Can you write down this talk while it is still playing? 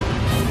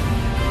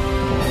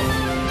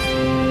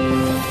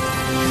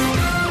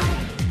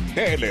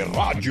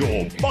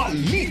Radyo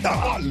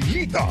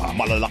Balita.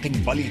 Malalaking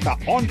balita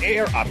on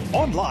air at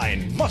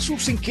online.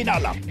 Masusing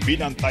kinalap,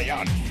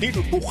 binantayan,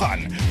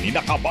 tinutukan ni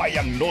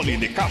nakabayang Noli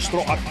de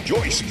Castro at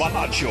Joyce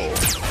Balancio.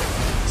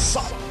 Sa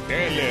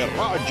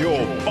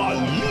Radyo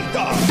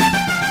Balita.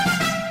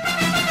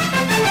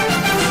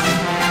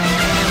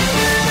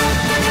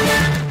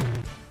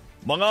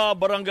 Mga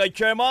barangay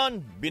chairman,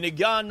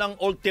 binigyan ng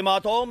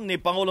ultimatum ni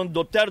Pangulong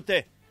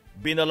Duterte.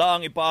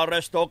 Binalaang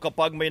ipaaresto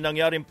kapag may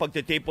nangyaring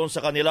pagtitipon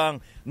sa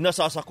kanilang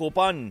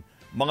nasasakupan.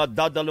 Mga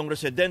dadalong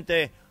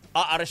residente,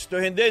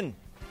 aarestuhin din.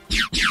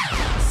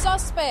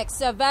 Suspect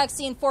sa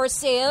vaccine for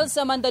sale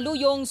sa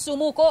Mandaluyong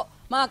sumuko.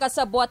 Mga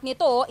kasabwat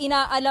nito,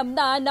 inaalam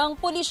na ng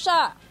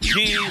pulisya.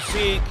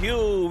 GCQ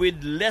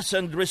with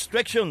lessened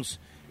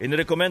restrictions.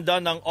 Inirekomenda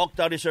ng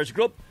Octa Research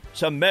Group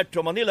sa Metro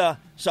Manila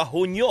sa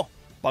Hunyo.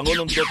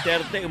 Pangulong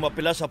Duterte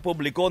umapila sa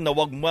publiko na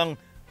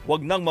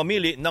wag nang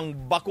mamili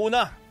ng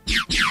bakuna.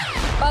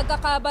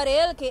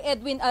 Pagkakabaril kay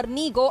Edwin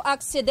Arnigo,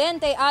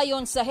 aksidente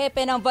ayon sa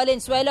hepe ng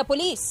Valenzuela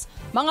Police.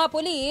 Mga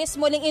pulis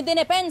muling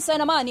idinepensa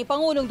naman ni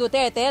Pangulong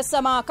Duterte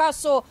sa mga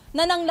kaso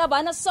na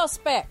nanglaban na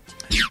suspect.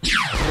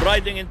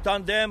 Riding in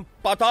tandem,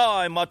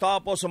 patay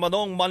matapos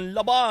manong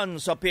manlaban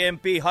sa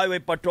PNP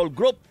Highway Patrol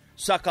Group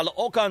sa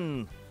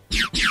Caloocan.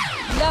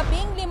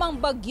 15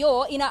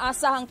 bagyo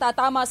inaasahang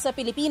tatama sa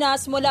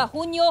Pilipinas mula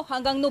Hunyo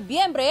hanggang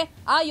Nobyembre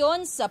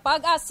ayon sa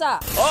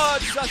Pag-asa. At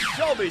sa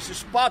Showbiz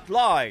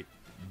Spotlight,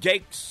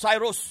 Jake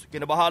Cyrus,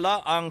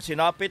 kinabahala ang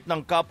sinapit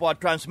ng kapwa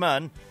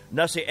transman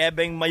na si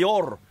Ebeng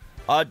Mayor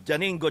at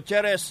Janine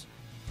Gutierrez.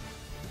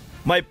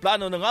 May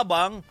plano na nga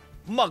bang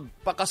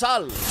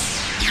magpakasal?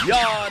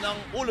 Yan ang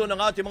ulo ng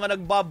ating mga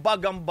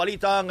nagbabagang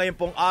balita ngayon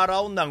pong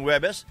araw ng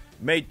Huwebes,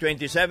 May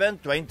 27,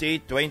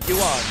 2021.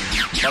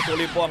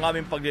 Patuloy po ang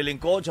aming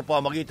paglilingkod sa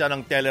pamagitan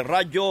ng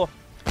teleradyo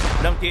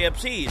ng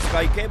TFC,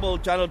 Sky Cable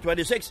Channel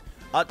 26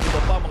 at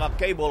iba pa mga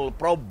cable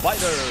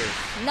providers.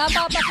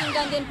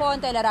 Napapakinggan din po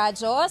ang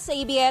teleradyo sa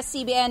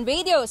ABS-CBN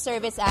Radio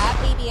Service App,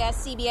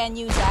 ABS-CBN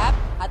News App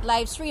at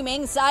live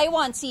streaming sa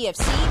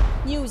iWantTFC,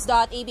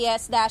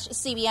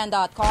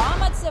 news.abs-cbn.com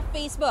at sa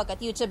Facebook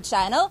at YouTube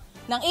channel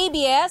ng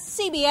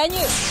ABS-CBN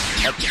News.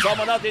 At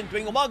kasama natin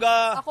tuwing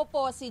umaga, ako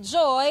po si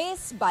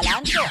Joyce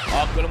Balancio.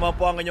 Ako naman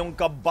po ang inyong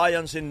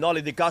kabayan si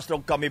Noli de Castro.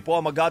 Kami po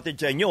ang maghatid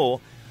sa inyo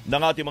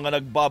ng ating mga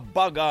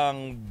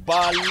nagbabagang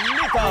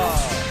balita.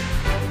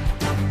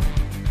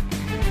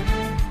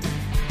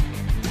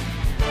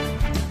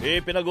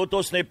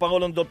 Ipinagutos ni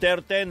Pangulong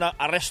Duterte na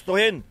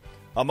arestuhin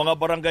ang mga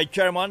barangay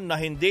chairman na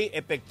hindi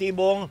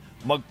epektibong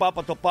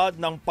magpapatupad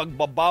ng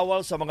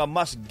pagbabawal sa mga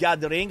mass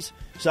gatherings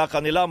sa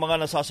kanilang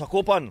mga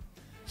nasasakupan.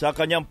 Sa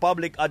kanyang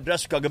public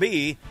address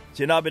kagabi,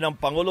 sinabi ng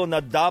Pangulo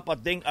na dapat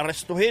ding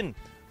arestuhin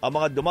ang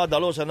mga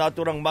dumadalo sa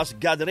naturang mass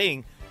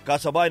gathering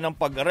kasabay ng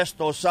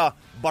pag-aresto sa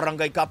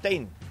barangay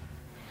captain.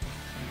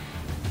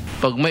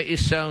 Pag may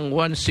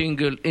one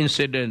single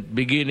incident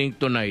beginning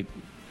tonight,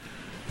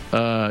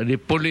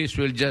 the police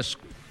will just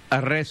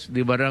arrest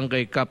the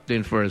barangay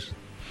captain first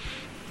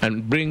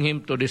and bring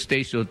him to the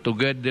station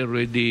together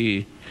with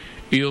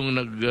yung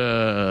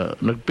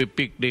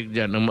nagpipiknik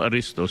dyan, ang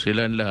maaresto,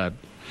 silang lahat.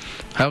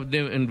 Have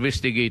them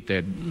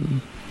investigated.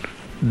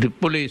 The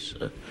police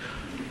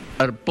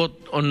are put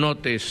on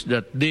notice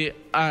that they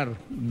are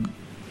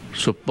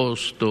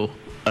supposed to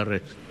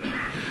arrest.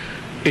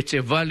 It's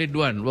a valid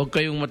one. Huwag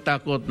kayong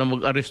matakot na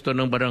mag-aresto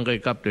ng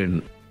barangay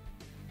captain.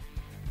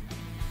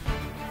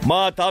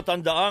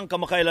 Matatandaan,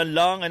 kamakailan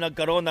lang ay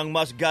nagkaroon ng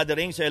mass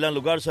gathering sa ilang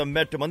lugar sa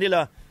Metro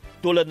Manila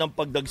tulad ng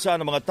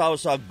pagdagsa ng mga tao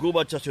sa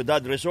gubat sa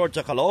Ciudad Resort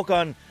sa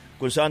Caloocan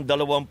kung saan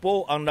 20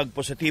 ang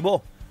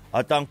nagpositibo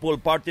at ang pool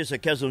party sa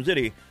Quezon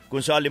City kung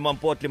saan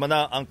 55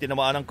 na ang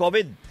tinamaan ng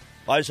COVID.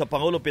 Ayon sa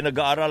Pangulo,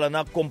 pinag-aaralan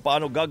na kung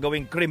paano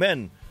gagawing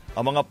krimen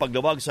ang mga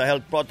paglabag sa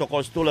health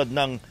protocols tulad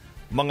ng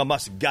mga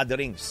mass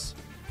gatherings.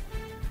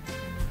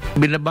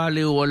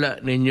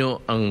 Binabaliwala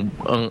ninyo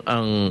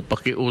ang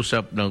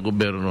pakiusap ng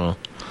gobyerno.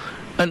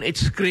 And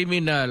it's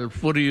criminal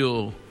for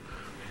you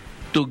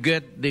to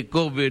get the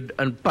COVID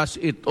and pass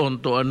it on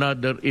to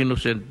another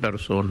innocent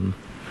person.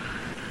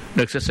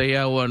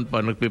 Nagsasayawan pa,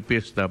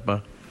 nagpipista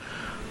pa.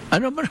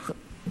 Ano ba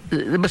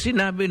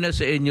sinabi na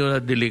sa inyo na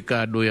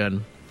delikado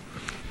yan?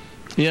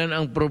 Yan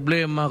ang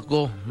problema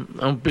ko,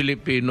 ang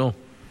Pilipino.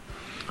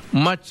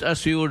 Much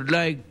as you would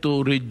like to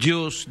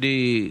reduce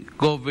the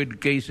COVID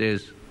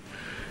cases,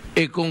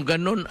 kung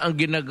ganun ang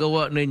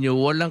ginagawa ninyo,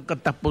 walang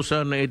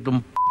katapusan na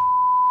itong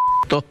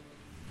to.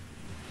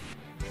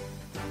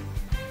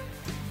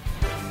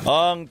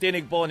 Ang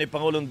tinig po ni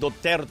Pangulong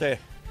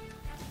Duterte.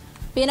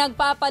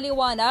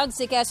 Pinagpapaliwanag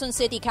si Quezon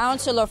City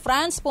Councilor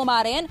Franz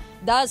Pumaren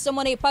dahil sa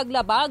muna'y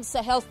paglabag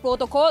sa health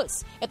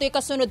protocols. Ito'y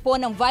kasunod po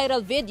ng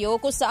viral video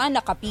kung saan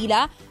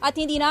nakapila at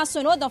hindi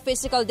nasunod ang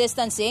physical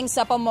distancing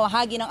sa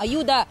pamamahagi ng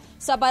ayuda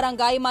sa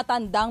barangay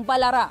Matandang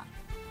Balara.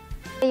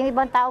 Yung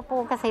ibang tao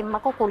po kasi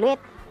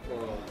makukulit.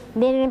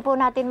 Hindi rin po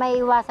natin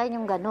maiiwasan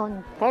yung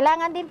ganun.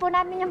 Kailangan din po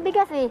namin yung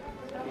bigas eh.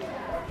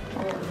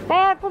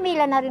 Kaya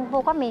pumila na rin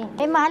po kami.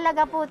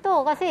 Mahalaga po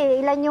to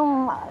kasi ilan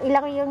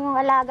yung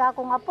alaga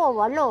kong apo,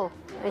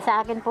 8.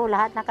 Sa akin po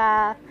lahat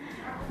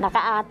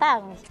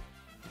nakaatang.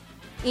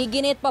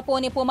 Iginit pa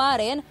po ni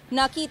Pumaren,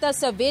 nakita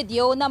sa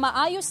video na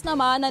maayos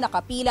naman na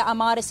nakapila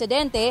ang mga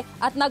residente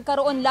at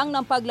nagkaroon lang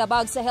ng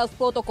paglabag sa health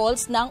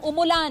protocols ng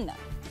umulan.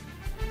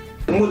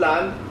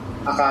 Umulan,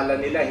 akala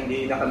nila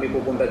hindi na kami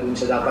pupunta dun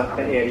sa dapat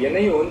na area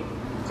na yun,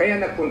 kaya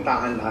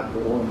nagpuntahan lahat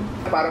doon.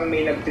 Parang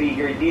may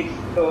nag-trigger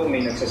dito,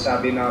 may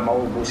nagsasabi na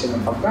mauubusan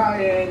ng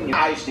pagkain.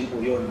 Ayos din po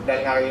yun,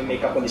 dahil nga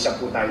may kapulisan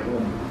po tayo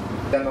doon.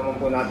 Dahil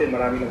naman po natin,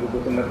 maraming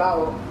nagugutom na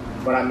tao,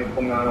 maraming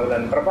pong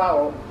nangawalan ng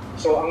trabaho.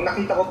 So, ang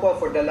nakita ko po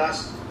for the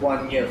last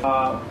 1 year,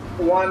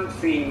 one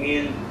free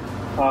meal,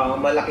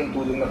 malaking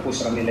tulong na po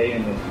sa kanila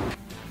yun.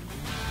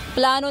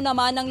 Plano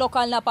naman ng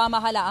lokal na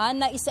pamahalaan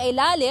na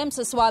isailalim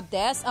sa swab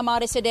test ang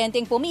mga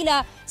residenteng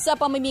pumila sa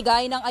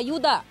pamimigay ng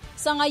ayuda.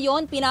 Sa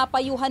ngayon,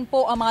 pinapayuhan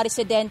po ang mga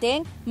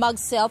residenteng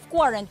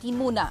mag-self-quarantine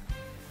muna.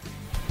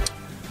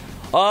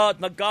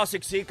 At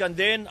nagkasiksikan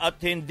din at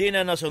hindi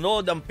na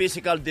nasunod ang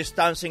physical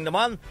distancing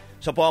naman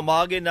sa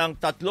pamahagi ng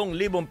 3,000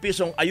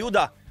 pisong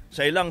ayuda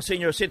sa ilang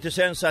senior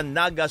citizens sa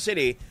Naga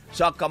City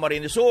sa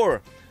Camarines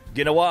Sur.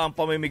 Ginawa ang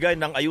pamimigay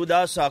ng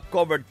ayuda sa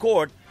covered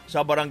court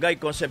sa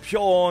Barangay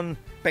Concepcion,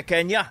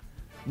 Pequeña.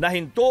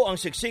 Nahinto ang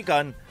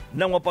siksikan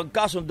nang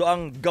mapagkasundo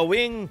ang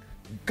gawing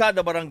kada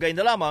barangay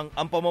na lamang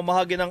ang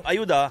pamamahagi ng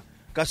ayuda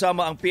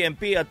kasama ang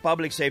PNP at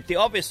Public Safety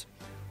Office.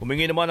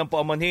 Humingi naman ng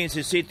paumanhin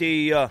si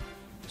City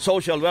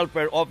Social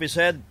Welfare Office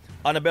Head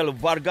Annabel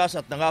Vargas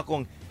at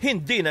nangakong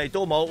hindi na ito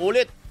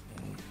mauulit.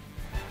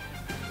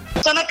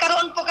 So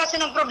nagkaroon po kasi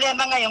ng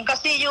problema ngayon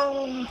kasi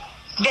yung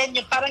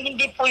venue parang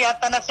hindi po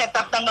yata na-set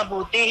up ng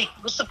mabuti.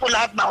 Gusto po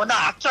lahat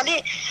mauna.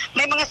 Actually,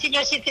 may mga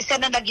senior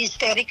citizen na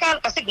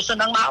nag-hysterical kasi gusto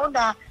nang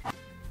mauna.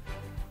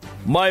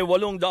 May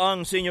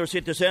 800 senior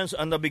citizens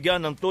ang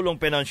nabigyan ng tulong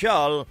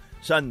pinansyal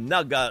sa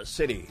Naga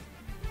City.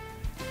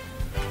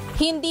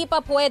 Hindi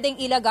pa pwedeng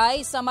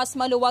ilagay sa mas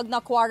maluwag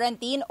na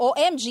quarantine o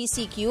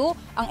MGCQ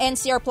ang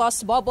NCR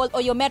Plus Bubble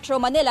o yung Metro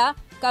Manila,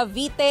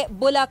 Cavite,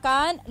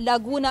 Bulacan,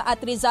 Laguna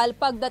at Rizal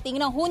pagdating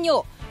ng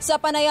Hunyo. Sa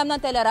panayam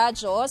ng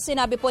teleradyo,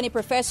 sinabi po ni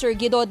Professor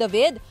Guido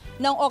David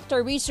ng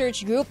Octa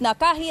Research Group na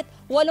kahit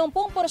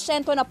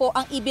 80% na po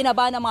ang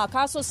ibinaba ng mga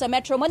kaso sa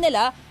Metro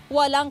Manila,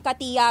 walang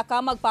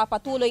katiyaka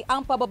magpapatuloy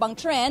ang pababang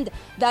trend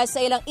dahil sa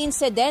ilang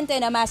insidente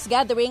na mass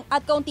gathering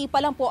at kaunti pa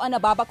lang po ang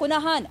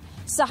nababakunahan.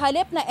 Sa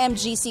halip na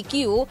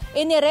MGCQ,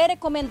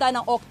 inirerekomenda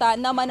ng Octa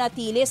na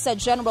manatili sa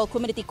General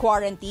Community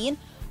Quarantine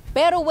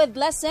pero with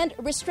lessened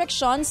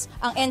restrictions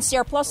ang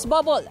NCR Plus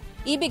Bubble.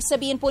 Ibig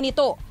sabihin po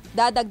nito,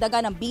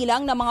 dadagdagan ang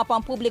bilang ng mga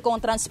pampublikong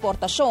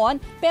transportasyon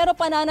pero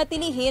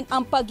pananatilihin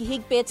ang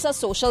paghihigpit sa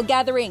social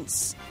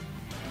gatherings.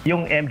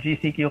 Yung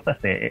MGCQ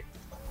kasi,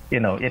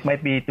 it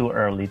might be too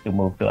early to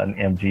move to an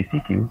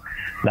MGCQ.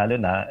 Lalo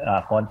na,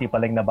 konti pa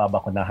lang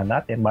nababakunahan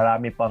natin.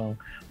 Marami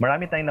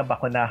tayong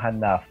nabakunahan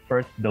na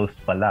first dose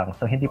pa lang.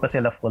 So, hindi pa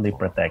sila fully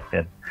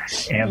protected.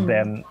 And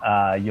then,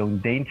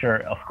 yung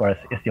danger, of course,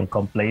 is yung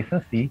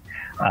complacency.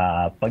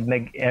 Pag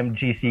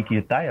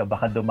nag-MGCQ tayo,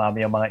 baka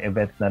dumami yung mga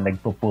events na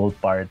nagpo-pool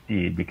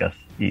party because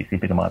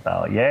isipin ng mga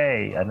tao,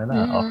 yay,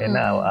 okay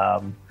na.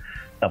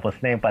 Tapos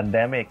na yung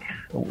pandemic.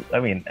 I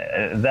mean,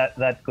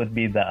 that could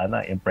be the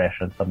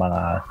impression sa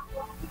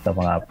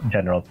mga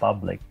general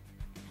public.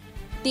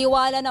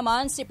 Tiwala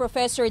naman si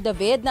Professor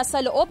David na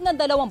sa loob ng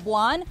 2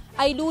 buwan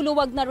ay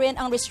luluwag na rin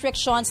ang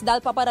restrictions dahil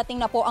paparating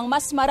na po ang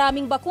mas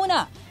maraming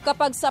bakuna.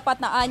 Kapag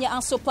sapat na anya ang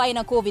supply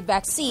ng COVID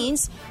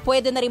vaccines,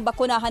 pwede na rin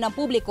bakunahan ng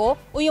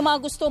publiko o yung mga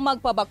gusto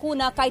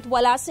magpabakuna kahit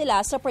wala sila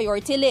sa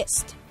priority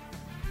list.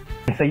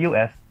 Sa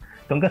US,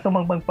 kung gusto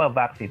mong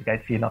magpa-vaccine,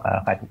 kahit sino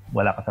ka, kahit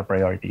wala ka sa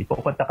priority,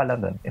 pupunta ka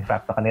lang doon. In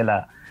fact, sa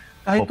kanila,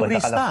 kahit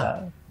pupunta turista. Ka lang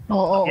sa...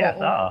 Yes,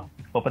 oo.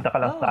 Pupunta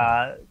ka lang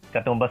sa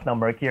katumbas ng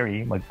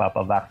Mercury,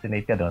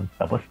 magpapa-vaccinate ka doon,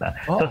 tapos na.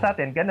 So sa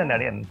atin, gano'n na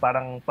rin.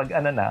 Parang pag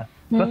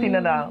so sino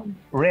na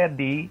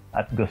ready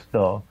at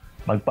gusto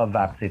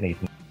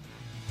magpa-vaccinate.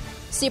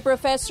 Si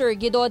Professor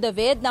Guido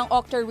David ng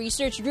Octa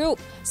Research Group.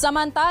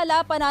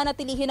 Samantala,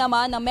 pananatilihin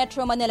naman ng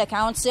Metro Manila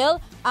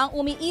Council ang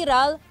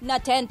umiiral na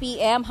 10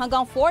 p.m.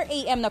 hanggang 4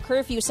 a.m. na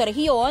curfew sa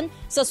rehiyon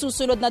sa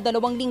susunod na 2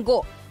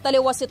 linggo.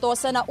 Taliwas ito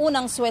sa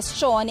naunang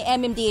suwestyon ni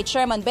MMDA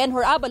Chairman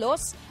Benhur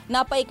Abalos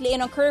na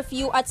paikliin ang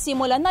curfew at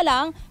simulan na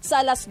lang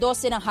sa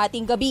 12:00 ng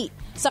hating gabi.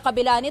 Sa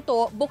kabila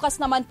nito,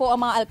 bukas naman po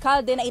ang mga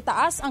alkalde na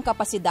itaas ang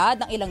kapasidad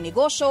ng ilang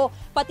negosyo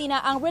pati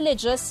na ang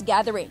religious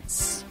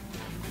gatherings.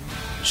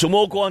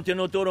 Sumuko ang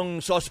tinuturong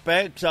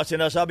suspect sa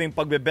sinasabing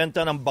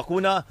pagbebenta ng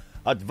bakuna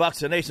at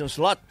vaccination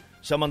slot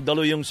sa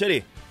Mandaluyong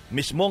City.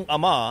 Mismong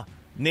ama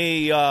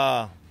ni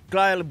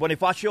Kyle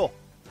Bonifacio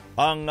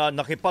ang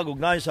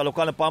nakipag-ugnay sa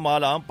lokal na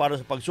pamahalaan para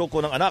sa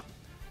pagsuko ng anak.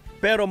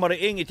 Pero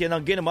mariing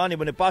itinanggi naman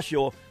ni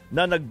Bonifacio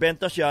na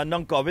nagbenta siya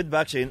ng COVID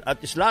vaccine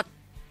at slot.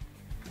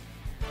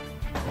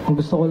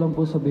 Gusto ko lang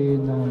po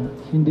sabihin na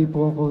hindi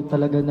po ako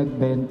talaga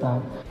nagbenta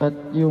at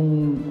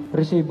yung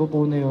resibo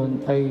po na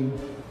yun ay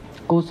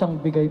kusang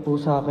bigay po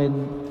sa akin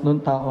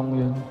nung taong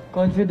yun.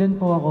 Confident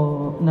po ako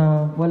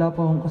na wala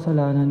po akong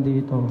kasalanan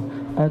dito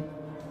at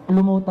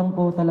lumutang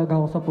po talaga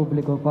ako sa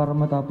publiko para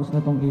matapos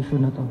na tong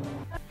issue na to.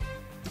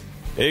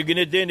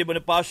 Ginit din ni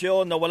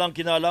Bonifacio na walang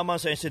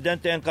kinalaman sa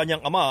insidente ang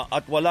kanyang ama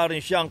at wala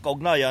rin siyang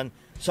kaugnayan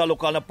sa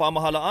lokal na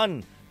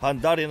pamahalaan.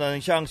 Handa rin na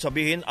siyang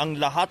sabihin ang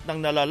lahat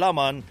ng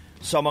nalalaman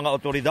sa mga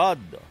otoridad.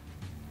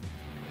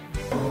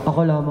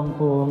 Ako lamang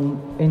po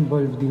ang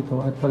involved dito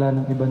at wala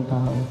ng ibang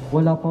tao.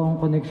 Wala po akong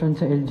connection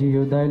sa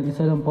LGU dahil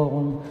isa lang po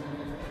akong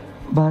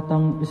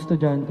batang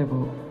estudyante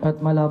po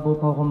at malabo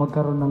po ako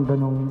magkaroon ng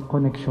ganong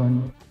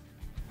connection.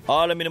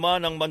 Alamin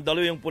naman ng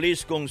Mandaluyong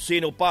Police kung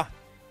sino pa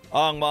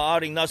ang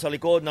maaaring nasa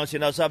likod ng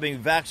sinasabing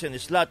vaccine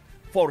slot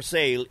for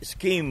sale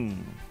scheme.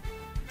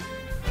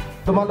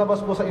 Lumalabas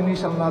po sa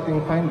initial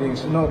nating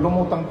findings,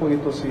 lumutang po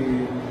ito si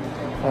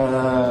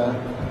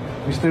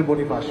Mr.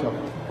 Bonifacio.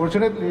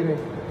 Fortunately,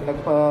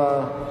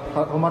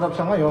 humarap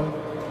siya ngayon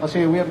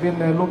kasi we have been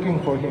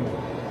looking for him.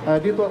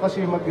 Dito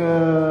kasi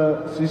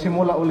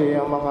sisimula uli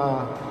ang mga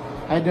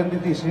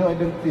identities, new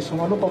identities,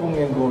 kung ano pa pong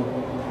involved.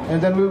 And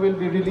then we will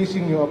be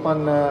releasing you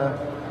upon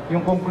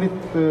yung complete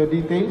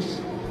details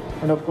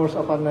and of course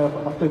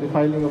after the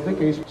filing of the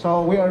case.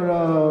 So we are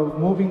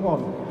moving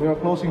on. We are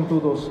closing to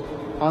those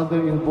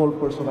other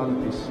involved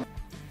personalities.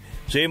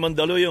 Si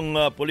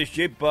Mandaluyong Police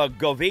Chief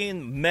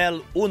Gavin Mel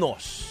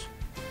Unos.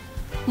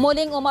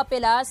 Muling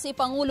umapela si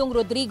Pangulong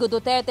Rodrigo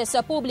Duterte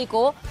sa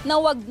publiko na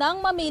wag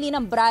nang mamili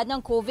ng brand ng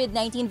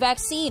COVID-19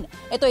 vaccine.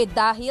 Ito ay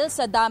dahil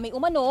sa dami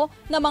umano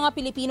na mga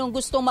Pilipinong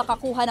gustong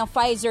makakuha ng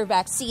Pfizer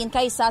vaccine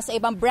kaysa sa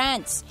ibang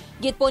brands.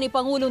 Git po ni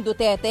Pangulong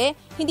Duterte,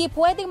 hindi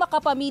pwedeng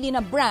makapamili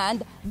ng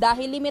brand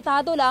dahil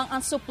limitado lang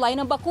ang supply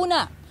ng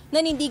bakuna.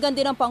 Nanindigan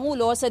din ang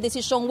Pangulo sa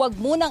desisyong wag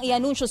munang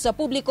i-anunsyo sa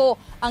publiko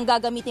ang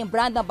gagamiting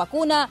brand ng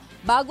bakuna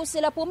bago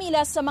sila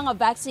pumila sa mga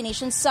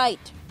vaccination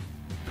site.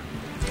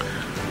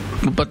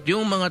 But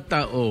yung mga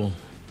tao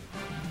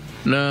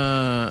na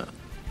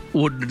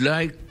would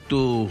like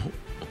to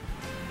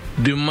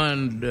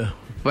demand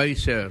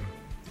Pfizer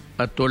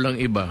at walang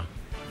iba,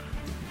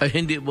 ay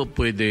hindi po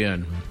pwede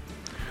yan.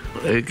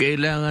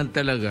 Kailangan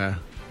talaga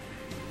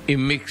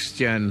i-mix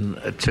yan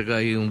at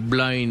saka yung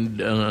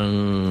blind ang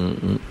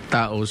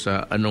tao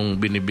sa anong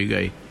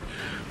binibigay.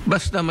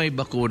 Basta may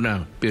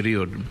bakuna,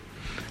 period.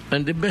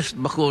 And the best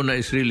bakuna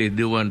is really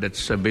the one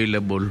that's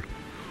available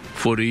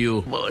for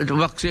you.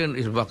 Vaccine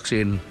is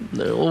vaccine.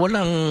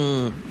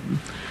 Walang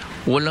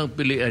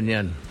pilian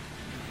yan.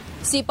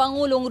 Si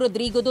Pangulong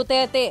Rodrigo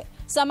Duterte.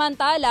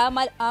 Samantala,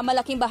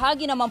 malaking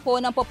bahagi naman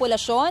po ng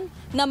populasyon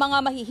na mga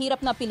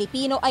mahihirap na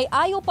Pilipino ay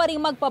ayaw pa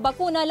rin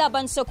magpabakuna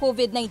laban sa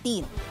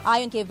COVID-19.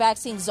 Ayon kay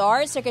Vaccine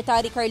Czar,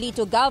 Secretary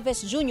Carlito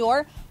Galvez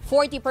Jr.,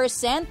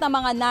 40% ng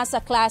mga nasa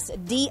Class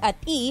D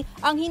at E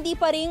ang hindi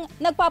pa rin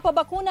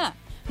nagpapabakuna.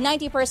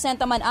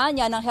 90% naman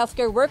anya ng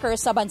healthcare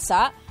workers sa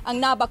bansa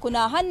ang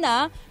nabakunahan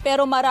na,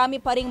 pero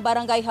marami pa ring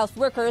barangay health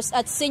workers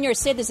at senior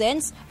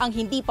citizens ang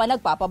hindi pa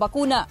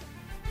nagpapabakuna.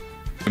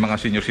 Yung mga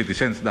senior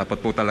citizens dapat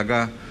po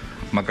talaga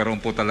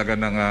magkaroon po talaga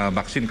ng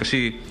vaccine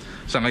kasi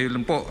sa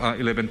ngayon po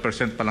 11%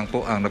 pa lang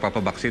po ang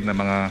nagpapabaksin ng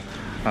mga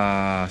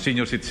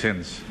senior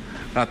citizens.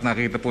 At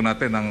nakita po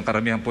natin ang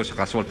karamihan po sa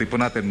casualty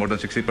po natin, more than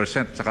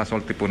 60% sa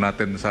casualty po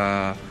natin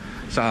sa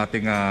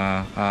ating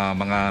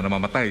mga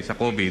namamatay sa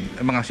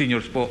COVID, mga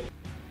seniors po.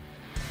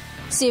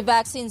 Si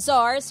Vaccine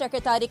Czar,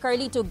 Secretary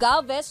Carlito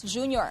Galvez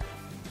Jr.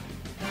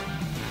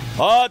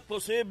 At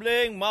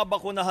posibleng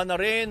mabakunahan na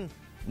rin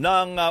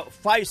ng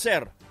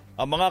Pfizer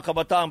ang mga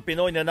kabataang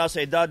Pinoy na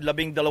nasa edad 12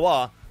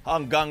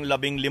 hanggang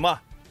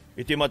 15.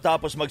 Ito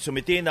matapos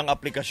magsumiti ng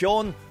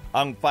aplikasyon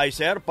ang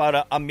Pfizer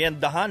para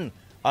amyendahan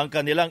ang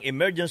kanilang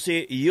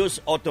emergency use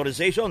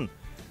authorization.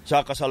 Sa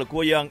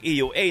kasalukuyang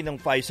EUA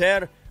ng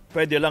Pfizer,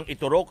 pwede lang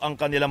iturok ang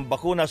kanilang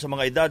bakuna sa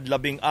mga edad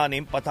 16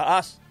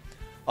 pataas.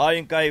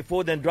 Ayon kay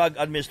Food and Drug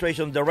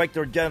Administration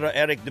Director General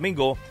Eric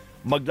Domingo,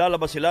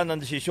 maglalabas sila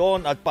ng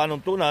desisyon at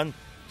panuntunan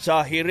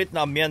sa hirit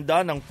na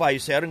amyenda ng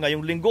Pfizer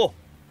ngayong linggo.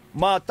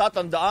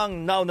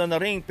 Matatandaang nauna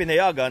na ring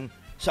pinayagan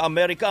sa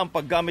Amerika ang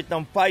paggamit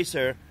ng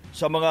Pfizer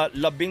sa mga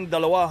 12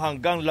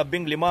 hanggang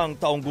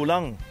 15 taong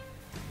gulang.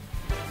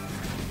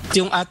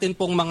 Yung atin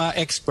pong mga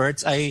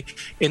experts ay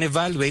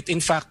in-evaluate.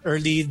 In fact,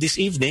 early this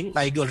evening,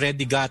 I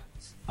already got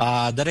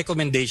the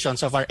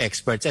recommendations of our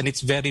experts and it's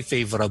very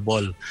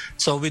favorable.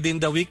 So within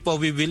the week po,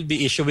 we will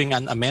be issuing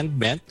an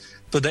amendment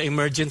to the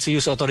emergency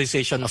use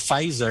authorization of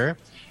Pfizer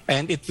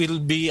and it will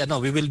be,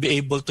 we will be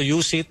able to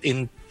use it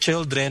in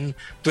children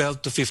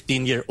 12 to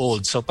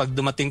 15-year-old. So pag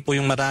dumating po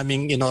yung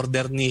maraming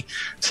in-order ni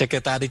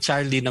Secretary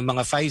Charlie ng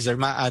mga Pfizer,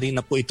 maaari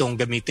na po itong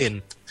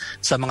gamitin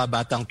sa mga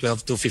batang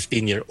 12 to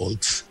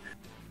 15-year-olds.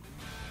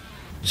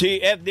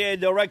 Si FDA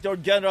Director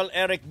General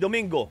Eric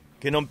Domingo,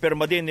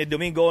 kinumpirma din ni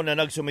Domingo na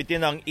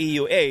nagsumiti ng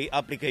EUA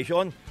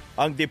application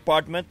ang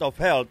Department of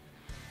Health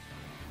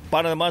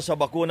para naman sa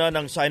bakuna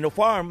ng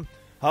Sinopharm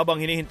habang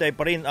hinihintay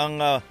pa rin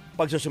ang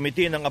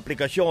pagsusumiti ng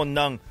aplikasyon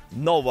ng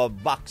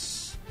Novavax.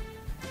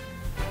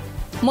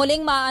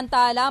 Muling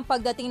maaantala ang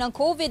pagdating ng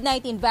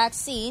COVID-19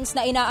 vaccines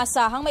na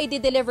inaasahang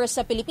maidideliver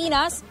sa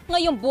Pilipinas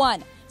ngayong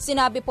buwan.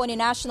 Sinabi po ni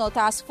National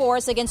Task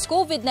Force Against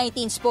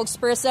COVID-19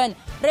 spokesperson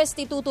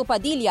Restituto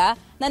Padilla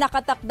na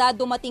nakatakda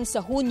dumating sa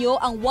Hunyo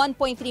ang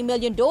 1.3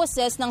 million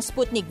doses ng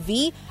Sputnik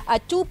V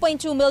at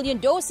 2.2 million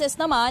doses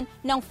naman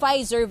ng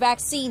Pfizer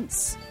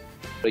vaccines.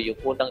 Yung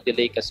unang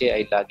delay kasi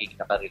ay laging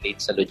nakarelate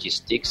sa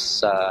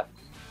logistics, sa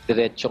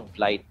diretsong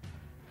flight.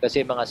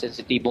 Kasi mga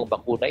sensitibong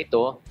bakuna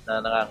ito na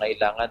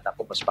nangangailangan na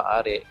kung mas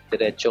maaari,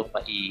 diretsong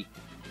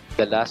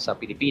maidala sa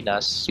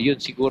Pilipinas.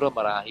 Yun siguro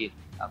marahil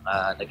ang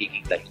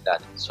nagiging dahilan.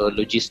 So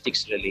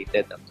logistics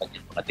related ang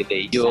kanyang mga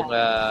delay. Yung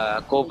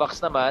COVAX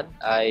naman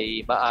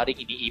ay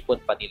maaring iniipon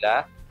pa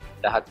nila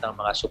lahat ng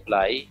mga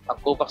supply. Ang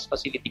COVAX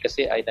facility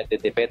kasi ay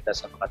nagdedependa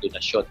sa mga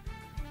donasyon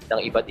ng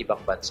iba't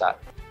ibang bansa.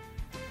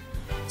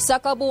 Sa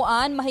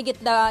kabuuan,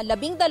 mahigit 12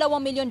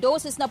 milyon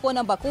doses na po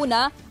ng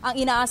bakuna ang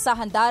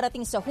inaasahan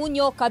darating sa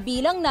Hunyo,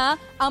 kabilang na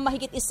ang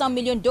mahigit 1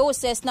 milyon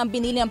doses ng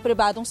binili ng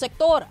pribadong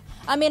sektor.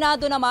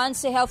 Aminado naman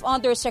si Health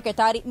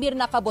Undersecretary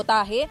Mirna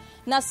Cabotaje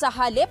na sa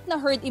halip na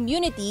herd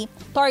immunity,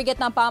 target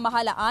ng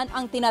pamahalaan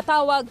ang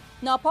tinatawag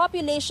na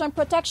population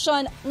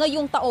protection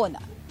ngayong taon.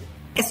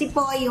 Kasi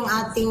po yung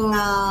ating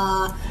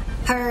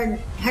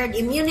herd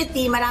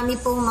immunity, marami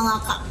pong mga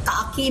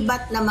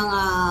kaakibat na mga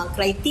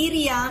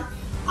criteria.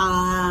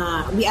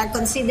 We are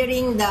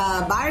considering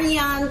the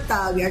variant,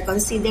 we are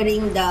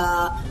considering the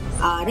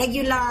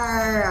regular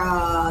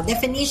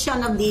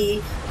definition of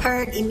the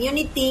herd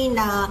immunity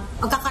na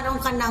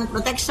magkakaroon ka ng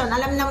protection,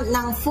 alam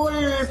ng full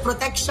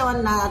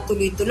protection na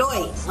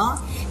tuloy-tuloy. No?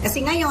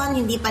 Kasi ngayon,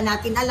 hindi pa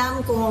natin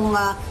alam kung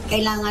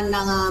kailangan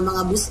ng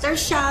mga booster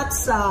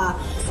shots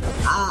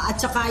at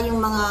saka yung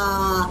mga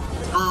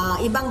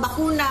ibang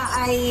bakuna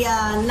ay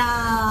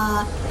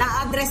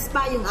na-address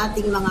pa yung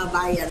ating mga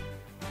variant.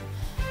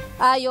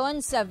 Ayon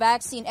sa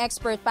Vaccine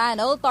Expert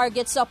Panel,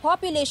 target sa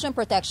population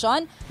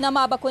protection na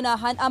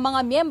mabakunahan ang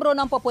mga miyembro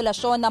ng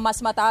populasyon na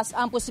mas mataas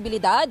ang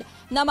posibilidad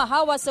na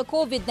mahawa sa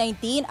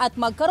COVID-19 at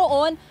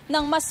magkaroon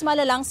ng mas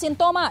malalang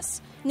sintomas.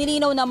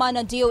 Nilinaw naman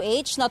ng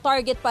DOH na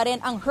target pa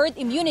rin ang herd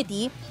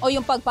immunity o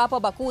yung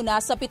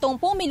pagpapabakuna sa 70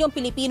 milyong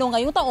Pilipino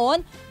ngayong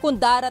taon kung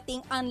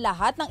darating ang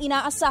lahat ng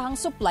inaasahang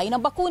supply ng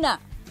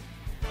bakuna.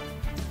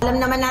 Alam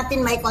naman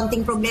natin may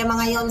konting problema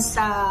ngayon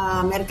sa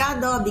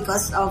merkado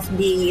because of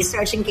the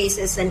surging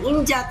cases in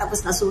India,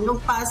 tapos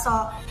nasunog pa. So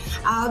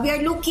we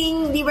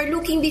were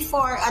looking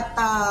before at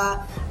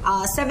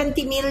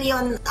 70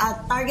 million,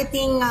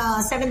 targeting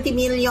 70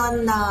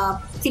 million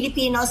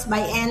Filipinos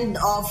by end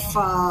of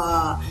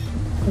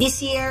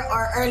this year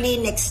or early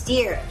next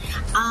year.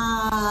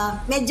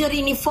 Medyo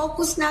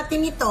rini-focus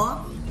natin ito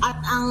at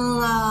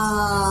ang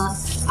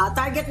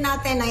target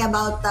natin ay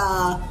about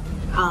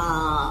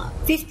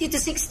 50 to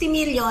 60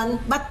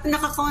 million, but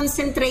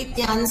nakakonsentrate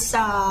yan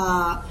sa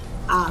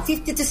 50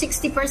 to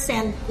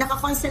 60%,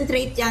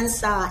 nakakonsentrate yan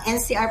sa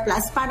NCR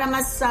Plus para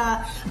mas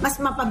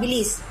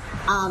mapabilis.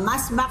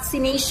 Mass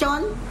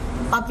vaccination,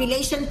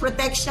 population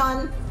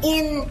protection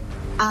in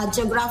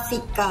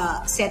geographic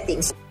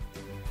settings.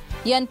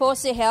 Yan po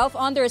si Health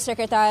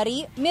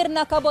Undersecretary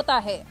Mirna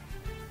Cabotaje.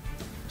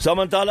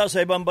 Samantala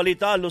sa ibang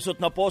balita, lusot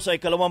na po sa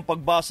ikalawang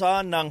pagbasa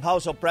ng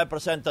House of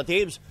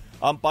Representatives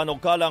ang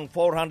panukalang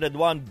 401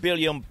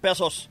 billion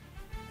pesos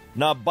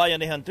na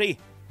Bayanihan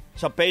 3.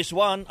 Sa Phase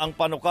 1, ang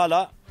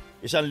panukala,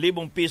 1,000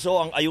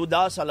 piso ang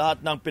ayuda sa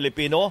lahat ng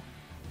Pilipino.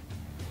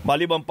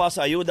 Maliban pa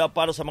sa ayuda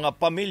para sa mga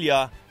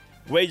pamilya,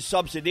 wage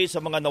subsidy sa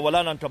mga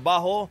nawalan ng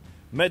trabaho,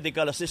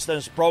 medical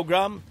assistance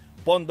program,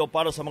 pondo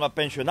para sa mga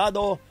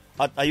pensyonado,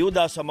 at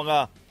ayuda sa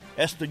mga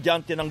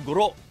estudyante ng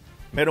guro.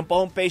 Meron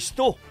pa hong Phase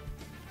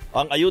 2.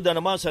 Ang ayuda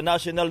naman sa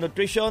National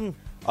Nutrition,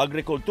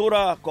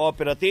 Agrikultura,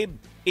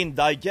 Cooperative,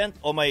 Indigent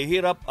o may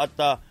hirap at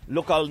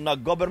lokal na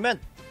government.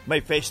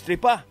 May Phase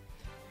 3 pa.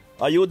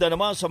 Ayuda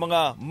naman sa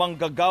mga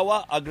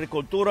manggagawa,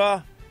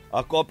 agrikultura,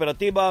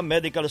 kooperatiba,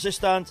 medical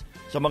assistance,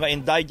 sa mga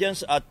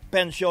indigents at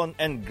pension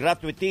and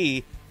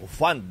gratuity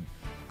fund.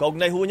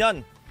 Kaugnay ho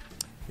niyan,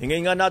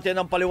 hingin nga natin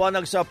ang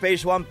paliwanag sa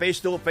Phase 1,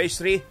 Phase 2,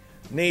 Phase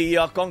 3 ni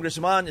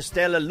Congressman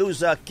Stella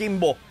Luza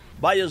Kimbo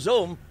via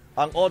Zoom,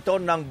 ang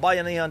author ng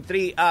Bayanihan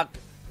 3 Act,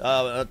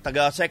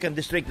 taga 2nd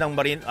District ng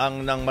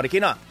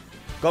Marikina.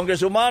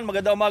 Congresswoman,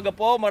 magandang umaga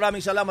po. Maraming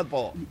salamat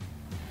po.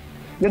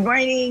 Good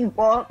morning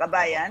po,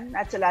 kabayan,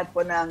 at sa lahat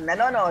po ng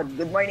nanonood.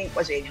 Good morning po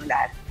sa inyong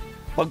lahat.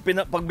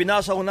 Pag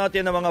binasa ho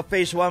natin ng mga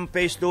Phase 1,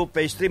 Phase 2,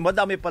 Phase 3,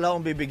 madami pala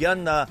akong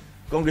bibigyan na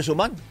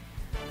Congresswoman.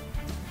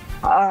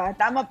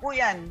 Tama po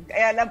yan.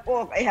 Kaya lang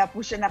po, kaya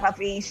po siya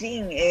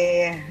naka-phasing.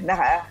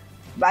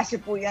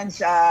 Base po yan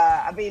sa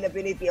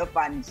availability of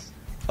funds.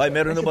 Ay,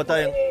 meron na ba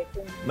tayong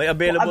may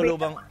available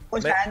bang?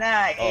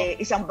 Sana,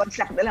 isang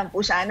bagsak na lang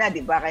po sana, di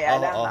ba? Kaya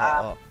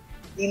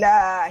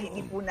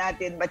hindi po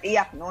natin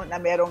matiyak, no, na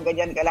merong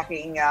ganyan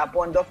kalaking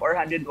pondo,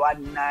 401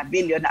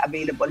 billion na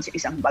available sa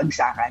isang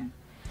bagsakan.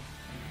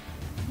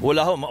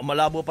 Wala ho,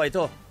 malabo pa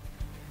ito.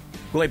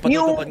 Kung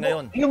ipatutupad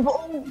ngayon. Yung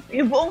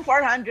buong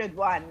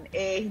 401,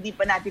 hindi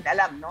pa natin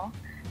alam, no?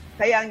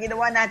 Kaya ang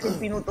ginawa natin,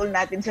 pinutol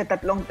natin sa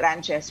 3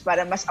 tranches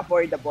para mas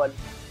affordable.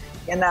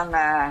 Yan ang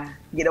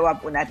ginawa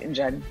po natin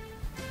dyan.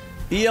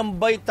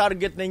 Iyan ba'y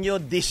target ninyo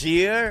this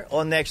year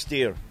o next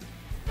year?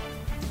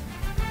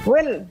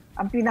 Well,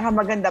 ang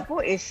pinakamaganda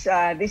po is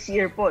this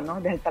year po,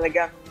 no? Dahil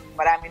talagang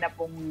marami na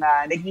pong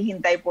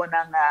naghihintay po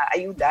ng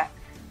ayuda.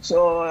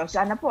 So,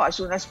 sana po as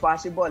soon as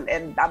possible.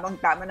 And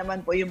tamang-tama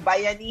naman po, yung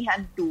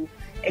Bayanihan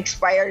 2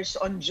 expires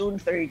on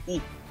June 30.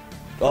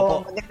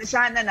 So, maganda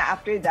sana na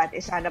after that,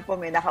 sana po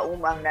may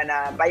nakaumang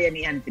na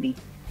Bayanihan 3.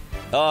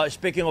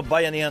 Speaking of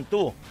Bayanihan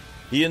 2,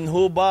 yun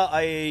ho ba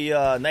ay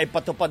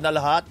naipatupad na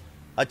lahat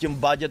at yung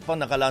budget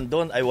pang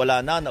nakalandon ay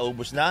wala na,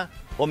 naubos na,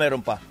 o meron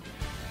pa?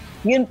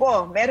 Yun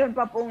po, meron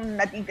pa pong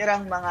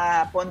natitirang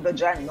mga pondo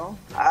dyan, no?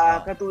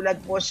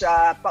 Katulad po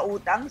sa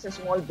pautang sa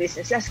small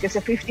businesses, kasi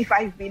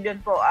 55 billion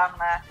po ang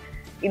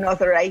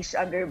inauthorize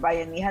under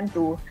Bayanihan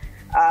 2.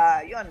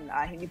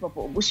 Hindi pa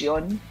po ubos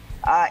yun.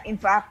 In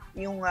fact,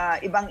 yung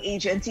ibang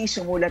agency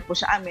sumulat po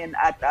sa amin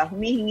at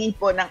humihingi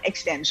po ng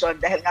extension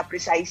dahil nga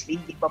precisely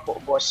hindi pa po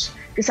ubos.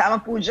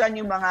 Kasama po dyan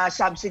yung mga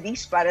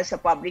subsidies para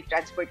sa public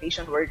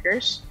transportation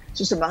workers.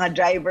 So sa mga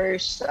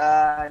drivers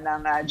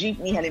ng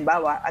jeepney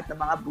halimbawa at ng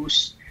mga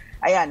bus,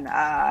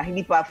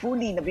 hindi pa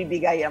fully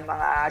nabibigay ang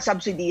mga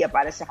subsidiya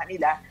para sa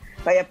kanila.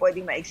 Kaya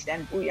pwedeng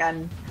ma-extend po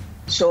yan.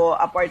 So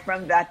apart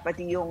from that,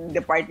 pati yung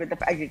Department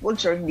of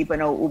Agriculture, hindi pa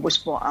nauubos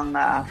po ang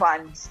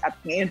funds. At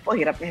ngayon po,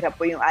 hirap na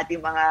hirap po yung ating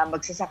mga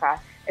magsasaka.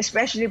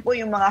 Especially po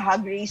yung mga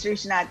hog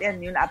raisers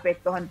natin, yung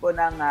naapektuhan po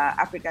ng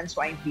African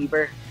swine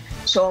fever.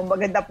 So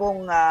maganda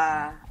pong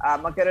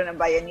magkaroon ng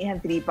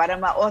Bayanihan 3 para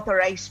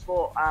ma-authorize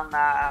po ang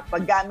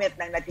paggamit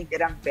ng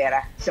natitirang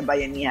pera sa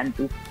Bayanihan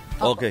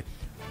 2. Okay.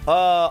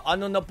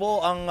 Ano na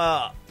po ang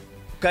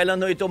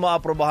kailan ito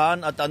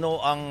maaprobahan at ano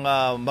ang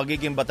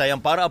magiging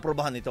batayan para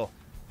aprobahan ito?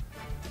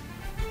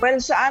 Well,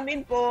 sa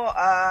amin po,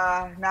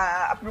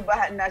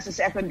 na-aprobahan na sa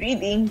second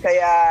reading,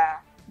 kaya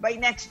by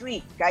next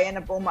week, kaya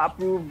na po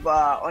ma-approve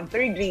on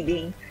third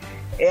reading.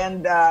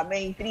 And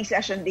may 3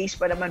 session days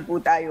pa naman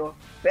po tayo.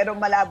 Pero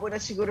malabo na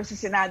siguro sa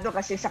Senado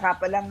kasi saka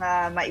pa lang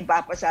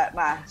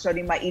ma-transmit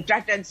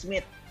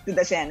to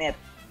the Senate.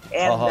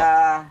 And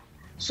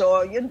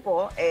so yun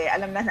po,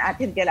 alam na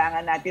natin,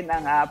 kailangan natin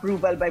ng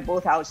approval by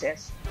both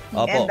houses.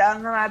 And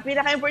ang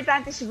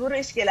pinaka-importante siguro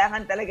is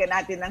kailangan talaga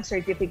natin ng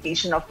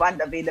certification of fund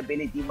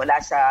availability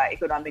mula sa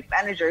economic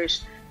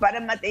managers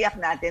para matiyak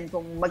natin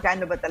kung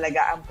magkano ba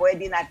talaga ang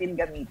pwede natin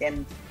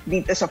gamitin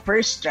dito sa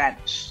first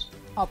tranche.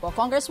 Opo,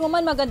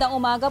 Congresswoman, magandang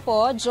umaga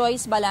po.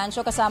 Joyce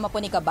Balancho, kasama po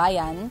ni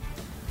Kabayan.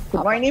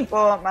 Good morning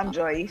po, Ma'am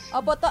Joyce.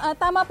 Opo,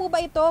 tama po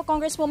ba ito,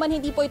 Congresswoman,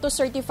 hindi po ito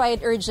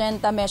certified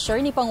urgent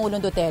measure ni Pangulong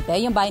Duterte,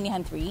 yung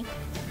Bayanihan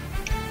 3?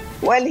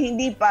 Well,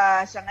 hindi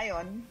pa sa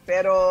ngayon,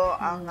 pero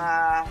ang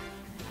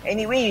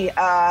anyway,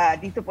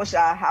 dito po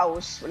sa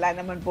House, wala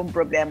naman pong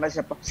problema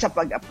sa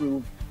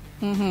pag-approve.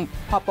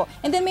 Opo.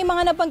 And then may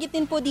mga nabanggit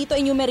din po dito,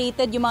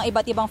 enumerated yung mga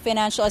iba't ibang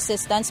financial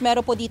assistance.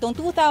 Meron po ditong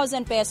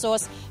 2,000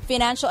 pesos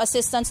financial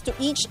assistance to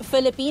each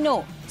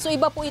Filipino. So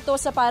iba po ito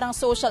sa parang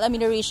social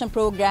amelioration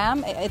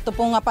program. Ito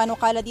po nga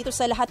panukala dito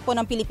sa lahat po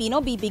ng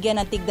Pilipino,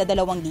 bibigyan ng tigda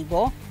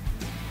 2,000.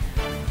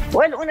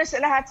 Well, una sa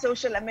lahat,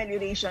 social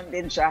amelioration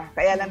din siya.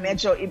 Kaya lang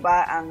medyo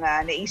iba ang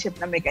naisip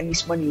na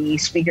mekanismo ni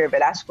Speaker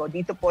Velasco.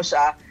 Dito po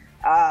sa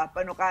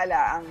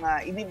panukala, ang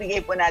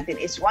ibibigay po natin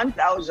is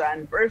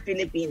 1,000 per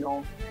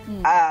Filipino,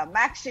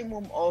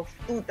 maximum of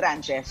 2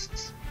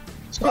 tranches.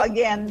 So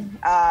again,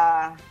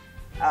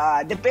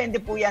 depende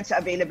po yan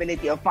sa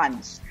availability of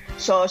funds.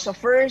 So sa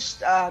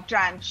first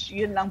tranche,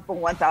 yun lang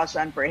pong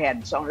 1,000 per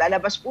head. So ang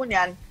lalabas po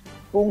niyan,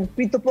 kung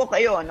 7 po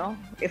kayo, no?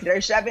 If there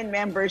are 7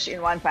 members in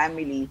one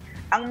family,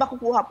 ang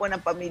makukuha po ng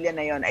pamilya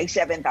na yon ay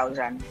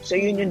 7,000. So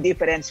yun yung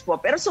difference po.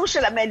 Pero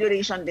social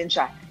amelioration din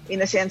siya,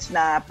 in a sense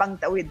na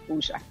pangtawid po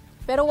siya.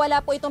 Pero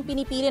wala po itong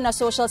pinipili na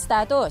social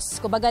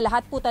status. Kumbaga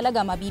lahat po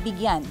talaga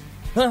mabibigyan.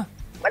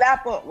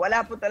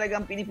 Wala po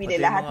talagang pinipili.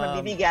 Lahat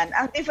mabibigyan.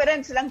 Ang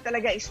difference lang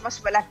talaga is mas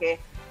malaki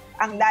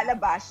ang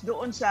lalabas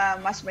doon sa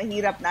mas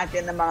mahirap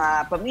natin na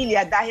mga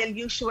pamilya dahil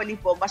usually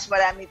po mas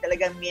marami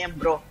talagang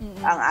miyembro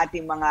ang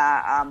ating mga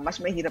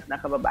mas mahirap na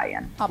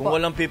kababayan. Kung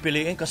walang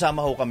pipiliin,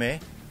 kasama ho kami?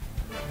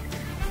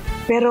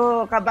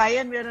 Pero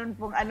kabayan, meron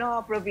pong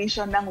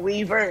provision ng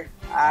waiver.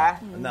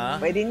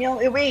 Pwede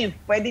nyo i-waive.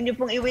 Pwede nyo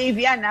pong i-waive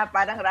yan,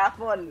 parang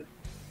raffle.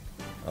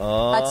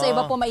 At sa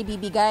iba po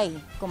maibibigay.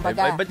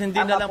 Kumbaga. Ba't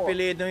hindi na lang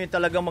piliin yung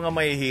talagang mga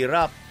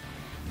mahihirap?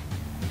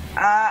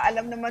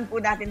 Alam naman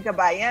po natin,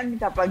 kabayan,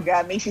 kapag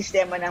may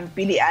sistema ng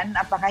pilian,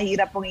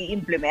 napakahirap pong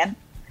i-implement.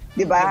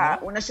 Diba?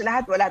 Una sa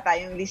lahat, wala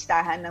tayong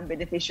listahan ng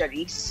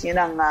beneficiaries.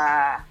 Yun ang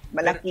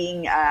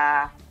malaking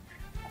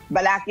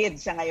balakid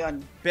sa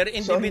ngayon. Per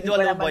individual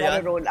so, ba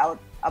yan? Roll out.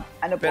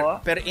 Po?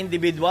 Per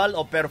individual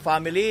o per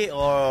family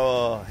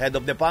or head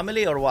of the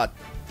family or what?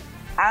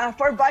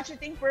 For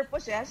budgeting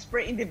purposes,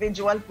 per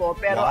individual po,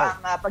 pero ang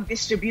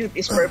pag-distribute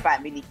is per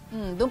family.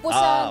 Doon po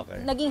sa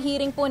naging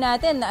hearing po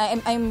natin,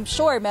 I'm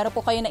sure meron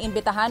po kayo na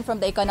imbitahan from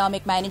the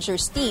Economic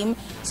Managers team.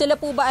 Sila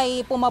po ba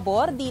ay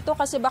pumabor dito?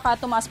 Kasi baka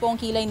tumaas po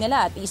ang kilay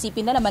nila at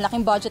isipin nila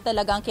malaking budget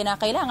talaga ang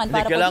kinakailangan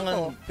para po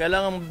dito.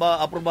 Kailangan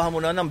ba aprubahan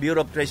muna ng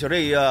Bureau of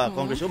Treasury,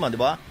 Congresswoman, di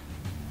ba?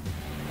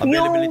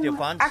 Availability of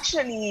funds?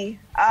 Actually,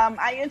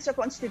 ayon sa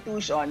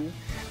Constitution,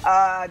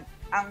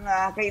 ang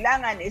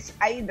kailangan is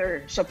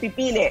either, so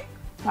pipili,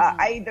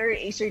 either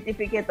a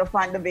certificate of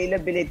fund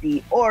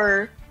availability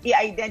or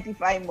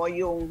i-identify mo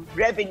yung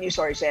revenue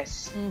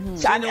sources.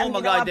 Sino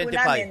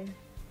mag-identify?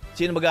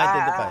 Sino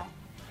mag-identify?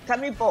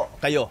 Kami po.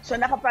 Kayo? So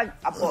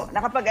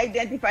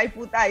nakapag-identify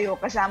po tayo,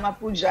 kasama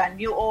po dyan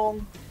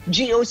yung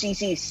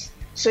GOCCs.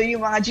 So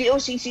yung mga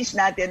GOCCs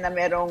natin na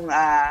merong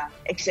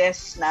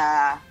excess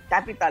na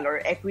capital or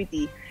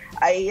equity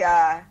ay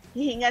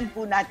hihingan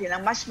po natin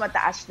ng mas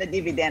mataas na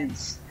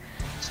dividends.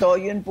 So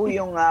yun po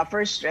yung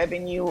first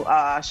revenue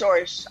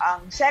source.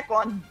 Ang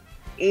second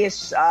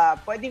is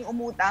pwedeng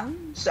umutang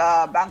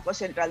sa Bangko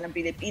Sentral ng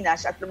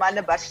Pilipinas at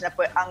lumalabas na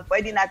ang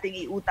pwede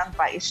nating iutang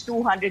pa is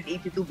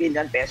 282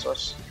 billion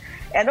pesos.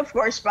 And of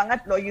course,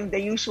 pangatlo, yung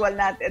the usual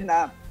natin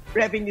na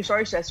revenue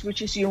sources, which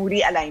is yung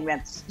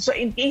realignments. So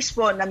in case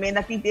po na may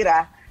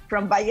natitira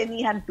from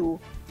Bayanihan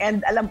 2,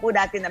 and alam po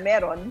natin na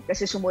meron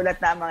kasi sumulat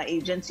na mga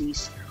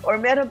agencies, or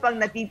meron pang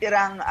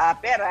natitirang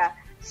pera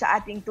sa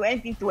ating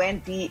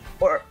 2020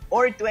 or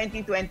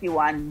 2021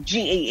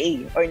 GAA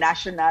or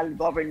National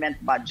Government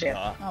Budget.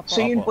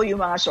 So yun po yung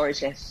mga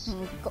sources.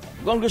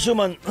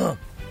 Congresswoman,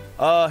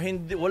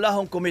 wala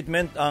hong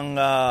commitment ang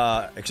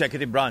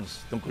executive branch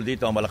tungkol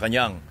dito ang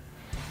Malacanang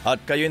at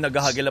kayo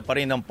naghahagila pa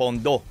rin ng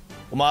pondo.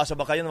 Umaasa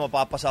ba kayo na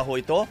mapapasa ho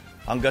ito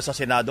hanggang sa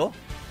Senado?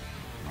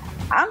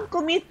 Ang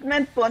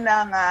commitment po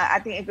ng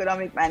ating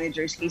economic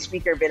managers kay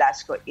Speaker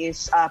Velasco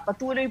is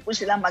patuloy po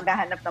silang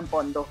maghahanap ng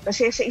pondo.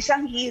 Kasi sa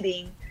isang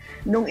hearing,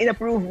 nung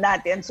in-approve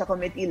natin sa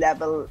committee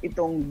level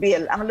itong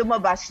bill, ang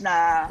lumabas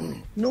na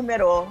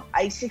numero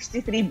ay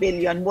 63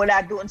 billion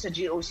mula doon sa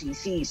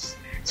GOCCs.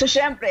 So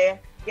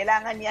syempre,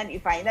 kailangan yan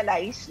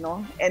i-finalize,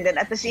 no? And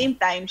then at the same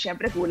time,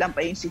 syempre kulang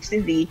pa yung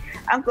 63.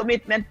 Ang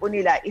commitment po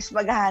nila is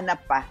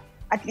maghahanap pa,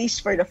 at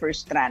least for the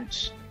first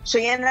tranche. So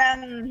yan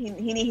ang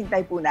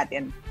hinihintay po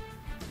natin.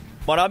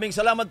 Maraming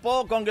salamat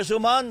po,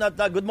 Congresswoman, at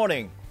good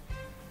morning.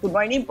 Good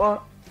morning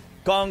po.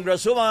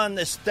 Congresswoman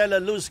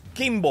Estela Luz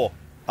Kimbo,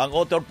 ang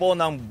author po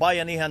ng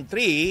Bayanihan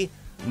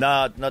 3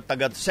 na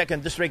taga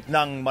 2nd District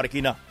ng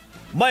Marikina.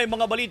 May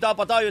mga balita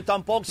pa tayo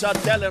tampok sa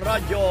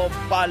Teleradyo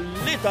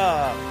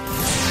Balita.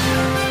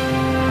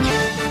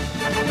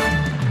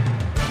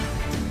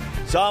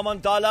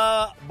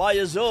 Samantala,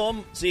 via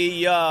Zoom,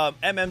 si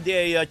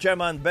MMDA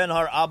Chairman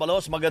Benhar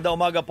Abalos. Magandang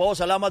umaga po.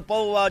 Salamat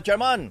po,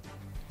 Chairman.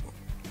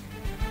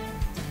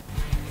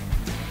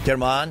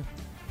 Chairman?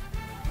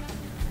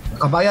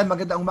 Kabayan,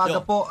 magandang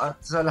umaga po at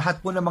sa lahat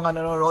po ng mga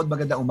nanonood,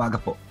 magandang umaga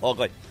po.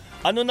 Okay.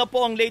 Ano na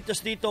po ang latest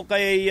dito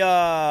kay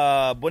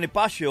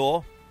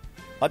Bonifacio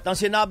at ang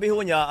sinabi ho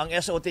niya, ang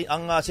SOT,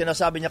 ang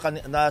sinasabi niya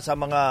na sa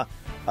mga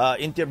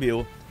interview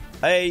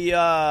ay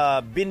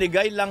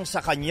binigay lang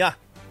sa kanya.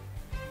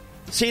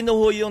 Sino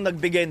ho yung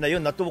nagbigay na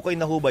yun? Natukoy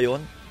na ho ba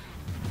yun?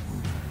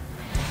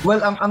 Well,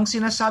 ang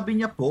sinasabi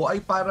niya po ay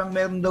parang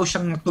meron daw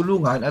siyang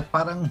tulungan at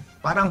parang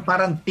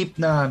tip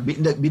na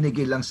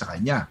binigay lang sa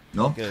kanya,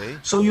 no? Okay.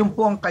 So yun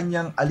po ang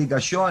kanyang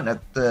aligasyon at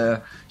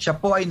siya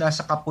po ay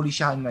nasa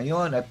kapulisyahan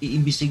ngayon at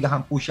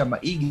iimbestigahan po siya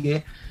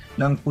maigi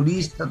ng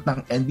pulis at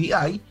ng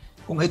NBI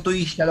kung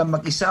ito'y siya lang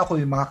mag-isa o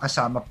yung mga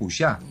kasama po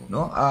siya,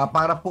 no?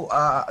 Para po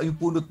yung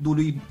pulot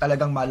duloy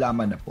talagang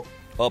malaman na po.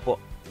 Opo.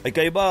 Ay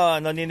kayo ba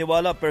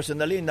naniniwala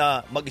personally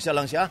na mag-isa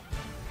lang siya?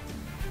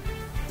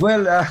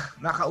 Well,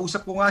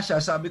 nakausap ko nga siya,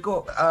 sabi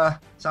ko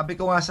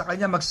nga sa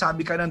kanya,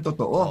 magsabi ka ng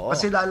totoo. Oo.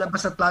 Kasi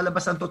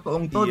lalabas ang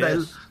totoong to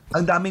dahil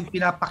ang daming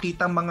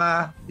pinapakitang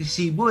mga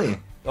resibo eh.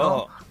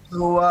 No?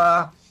 So,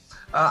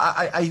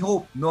 I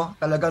hope, no,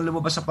 talagang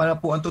lumabas sa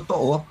po ang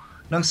totoo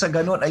nang sa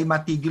ganun ay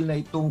matigil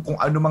na itong kung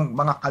ano mang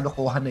mga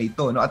kalokohan na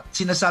ito. No? At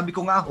sinasabi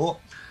ko nga ho,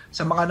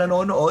 sa mga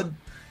nanonood,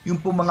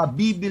 yung po mga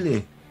bibili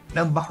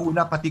ng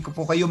bakuna, pati ko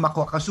po kayo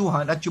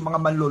makakasuhan at yung mga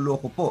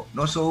manloloko po,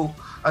 no? So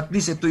at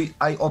least ito ay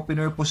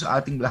eye-opener po sa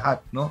ating lahat,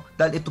 no?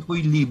 Dahil ito po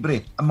yung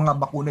libre, ang mga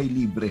bakuna ay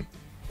libre.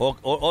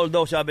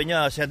 Although sabi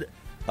niya,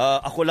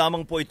 ako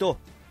lamang po ito,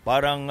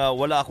 parang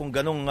wala akong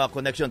ganong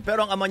connection.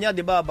 Pero ang ama niya,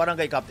 di ba,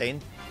 barangay captain?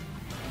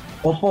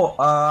 Opo,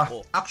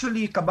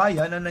 actually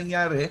kabayan, ang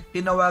nangyari,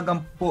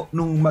 tinawagan po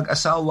nung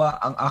mag-asawa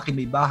ang aking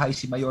may bahay,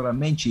 si Mayor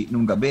Menchi,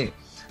 nung gabi.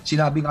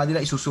 Sinabi nga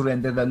nila,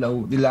 isusurrender na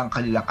nila ang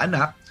kanilang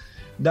anak.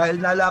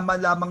 Dahil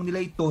nalaman lamang nila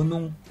ito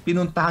nung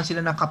pinuntahan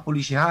sila ng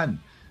kapulisyahan.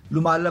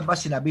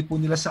 Lumalabas, sinabi po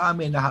nila sa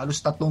amin na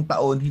halos 3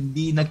 taon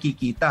hindi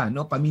nakikita,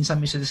 no?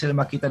 Paminsan-minsan sila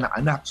makita ng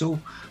anak. So,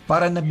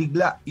 para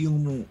nabigla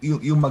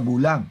yung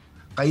magulang.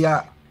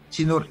 Kaya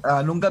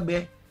nung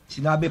gabi,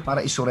 sinabi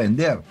para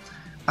isurrender.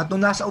 At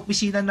nung nasa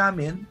opisina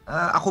namin,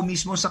 ako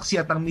mismo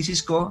saksi at ang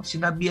misis ko,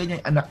 sinabihan niya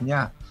yung anak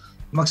niya.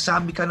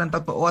 magsabi ka ng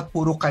totoo at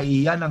puro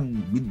kaiyan ang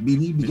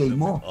binibigay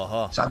mo.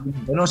 Sabi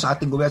sa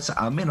ating gobyerno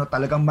sa amin, no,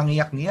 talagang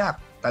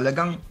mangiyak-ngiyak.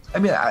 Talagang,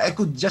 I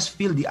could just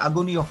feel the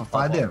agony of a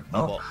father.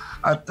 No?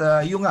 At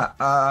yung nga,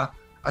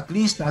 at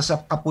least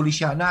nasa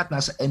kapulisya na at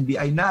nasa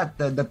NBI na at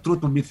the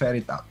truth will be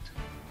ferreted out.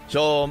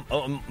 So,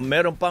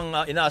 meron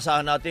pang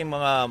inaasahan natin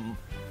mga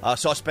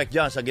suspect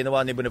dyan sa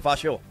ginawa ni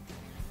Bonifacio?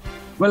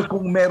 Well,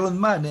 kung meron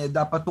man,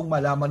 dapat pong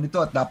malaman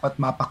ito at dapat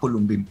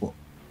mapakulong din po.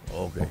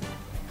 Okay.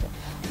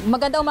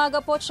 Magandang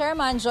umaga po,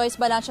 Chairman. Joyce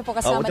Balancho po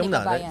kasama ni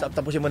Kabayan.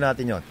 Tapusin mo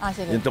natin yun.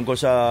 Sige. Yung tungkol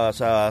sa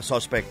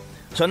suspect.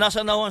 So,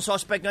 nasa na ang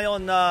suspect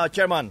ngayon,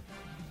 Chairman?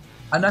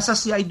 Nasa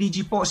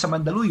CIDG po sa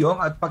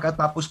Mandaluyong at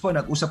pagkatapos po,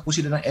 nag-usap po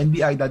sila ng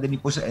NBI,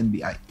 dadalhin po sa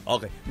NBI.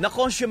 Okay.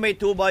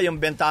 Na-consummate po ba yung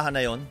bentahan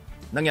na yon?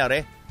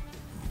 Nangyari?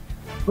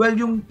 Well,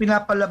 yung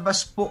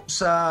pinapalabas po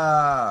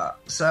sa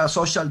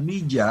social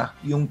media,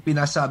 yung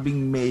pinasabing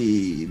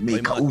may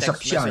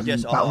kausap siya,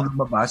 yung taong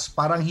lumabas,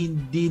 parang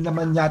hindi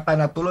naman yata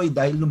natuloy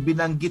dahil nung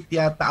binanggit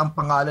yata ang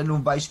pangalan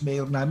ng vice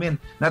mayor namin,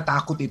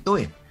 natakot ito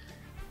eh.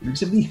 Ibig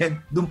sabihin,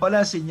 doon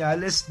pala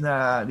senyales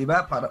na, di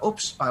ba,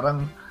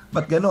 parang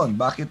ba't ganon?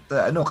 Bakit,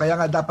 kaya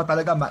nga dapat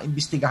talaga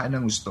maimbestigahan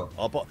ng gusto.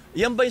 Opo.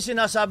 Yan ba yung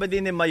sinasabi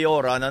din ni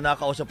Mayora na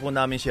nakausap po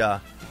namin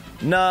siya,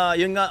 na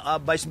yun nga,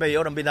 Vice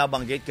Mayor ang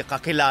binabanggit,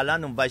 kakilala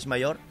ng Vice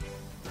Mayor?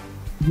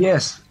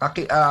 Yes.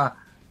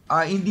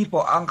 Hindi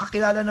po. Ang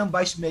kakilala ng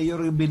Vice Mayor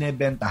yung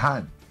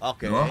binebentahan.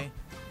 Okay. No?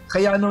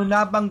 Kaya nung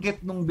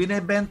nabanggit nung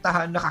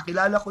binebentahan,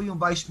 nakakilala ko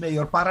yung Vice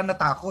Mayor, parang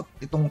natakot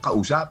itong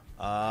kausap.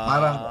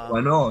 Parang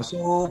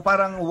So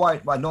parang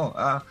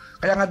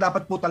kaya nga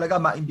dapat po talaga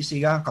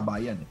maimbestigahan ang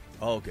kabayan.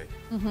 Okay.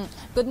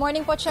 Good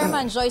morning po,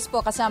 Chairman. Joyce po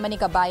kasama ni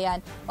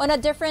Kabayan. On a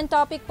different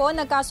topic po,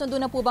 nagkasundo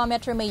na po ba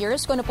Metro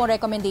Mayors kung ano pong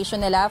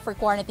recommendation nila for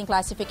quarantine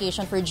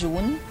classification for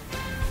June?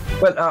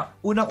 Well,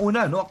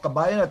 unang-una,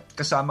 Kabayan at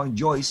kasamang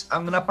Joyce,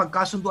 ang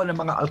napagkasunduan ng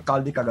mga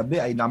alkalde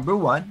kagabi ay number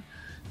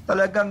 1,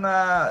 talagang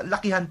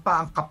lakihan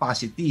pa ang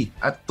capacity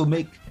at to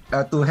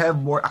have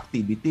more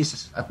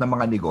activities at ng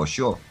mga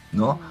negosyo,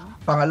 no?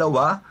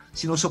 Pangalawa,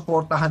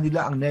 sinusuportahan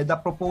nila ang NEDA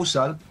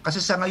proposal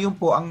kasi sa ngayon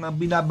po ang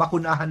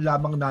binabakunahan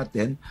lamang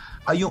natin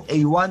ay yung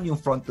A1, yung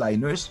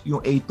frontliners, yung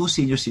A2,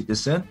 senior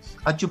citizen,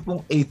 at yung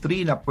pong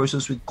A3 na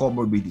persons with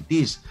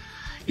comorbidities.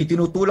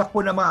 Itinutulak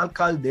po ng mga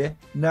alkalde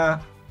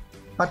na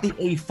pati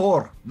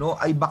A4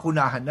 ay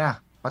bakunahan na,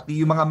 pati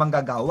yung mga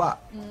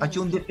manggagawa. At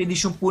yung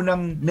definition po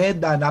ng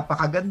NEDA,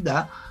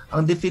 napakaganda.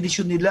 Ang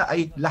definition nila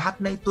ay lahat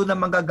na ito na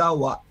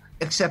manggagawa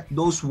except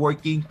those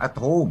working at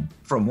home,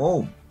 from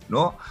home.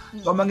 No?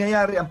 So ang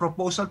mangyayari, ang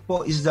proposal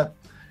po is that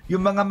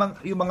yung mga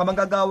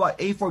manggagawa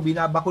A4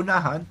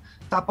 binabakunahan,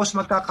 tapos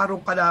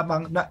magkakaroon ka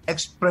lamang na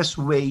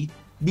expressway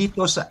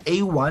dito sa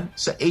A1,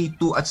 sa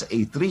A2 at sa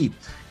A3.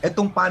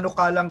 Etong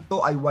panukalang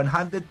to ay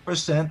 100%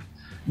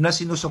 na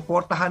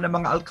sinusuportahan ng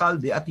mga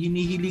alkalde at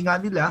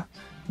hinihilingan nila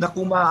na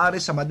kung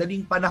maaari sa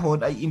madaling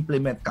panahon ay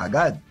implement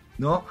kagad.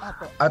 No?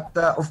 At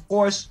of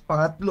course,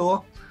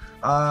 pangatlo,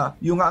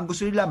 yung ang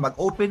gusto nila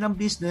mag-open ng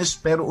business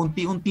pero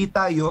unti-unti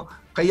tayo,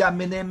 kaya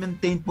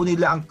maintain po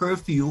nila ang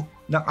curfew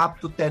ng up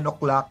to 10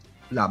 o'clock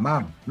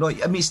lamang. No,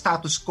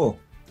 status quo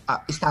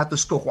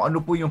kung ano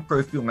po yung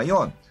curfew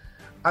ngayon.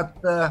 At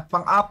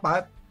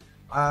pang-apat,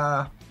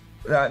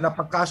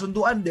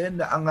 napagkasunduan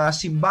din na ang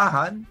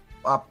simbahan,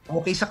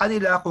 okay sa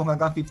kanila kung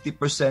hanggang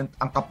 50%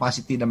 ang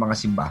capacity ng mga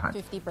simbahan.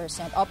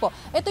 50%. Opo.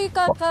 Ito yung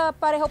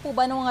pareho po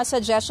ba ng mga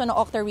suggestion ng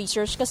Octa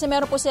Research? Kasi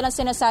meron po silang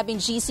sinasabing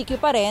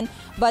GCQ pa rin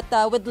but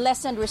with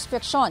lessened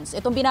restrictions.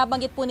 Itong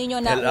binabanggit po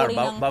ninyo na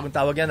LR. Bagong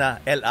tawag yan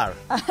LR.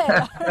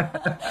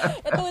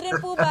 Ito rin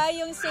po ba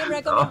yung same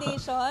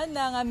recommendation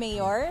ng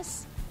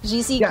mayors?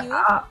 GCQ?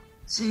 Yeah,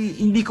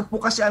 hindi ko po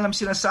kasi alam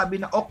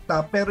sinasabi na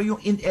Octa, pero yung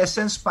in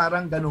essence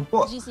parang ganun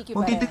po.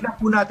 Kung titignan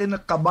po natin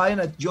ng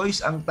Kabayan at Joyce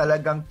ang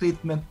talagang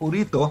treatment po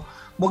rito,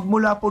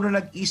 magmula po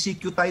na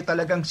nag-ECQ tayo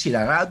talagang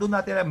sinarado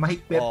natin,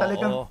 mahigpit,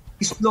 talagang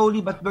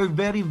slowly but we're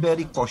very,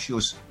 very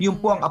cautious. Yun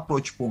po ang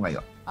approach po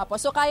ngayon. Apo,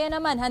 so kaya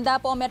naman,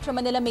 handa po ang Metro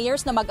Manila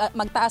Mayors na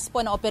magtaas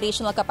po ng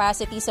operational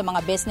capacity sa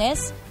mga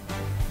business?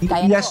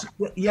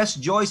 Yes,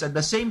 Joyce. At the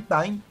same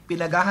time,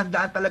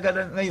 pinaghahandaan talaga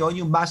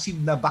ngayon yung massive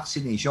na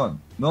vaccination,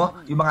 no?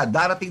 Yung mga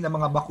darating na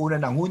mga bakuna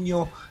ng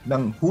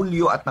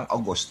Hulyo at ng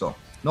Agosto.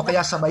 No,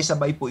 kaya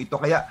sabay-sabay po ito.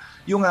 Kaya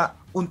yung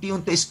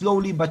unti-unti,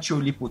 slowly but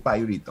surely po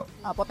tayo rito.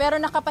 Apo, pero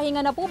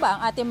nakapahinga na po ba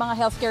ang ating mga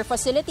healthcare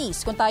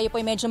facilities kung tayo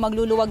po ay medyo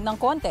magluluwag ng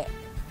konti?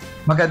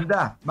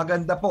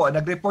 Maganda po.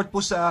 Nag-report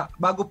po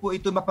bago po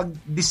ito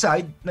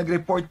mapag-decide,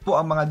 nag-report po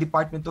ang mga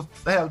Department of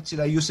Health,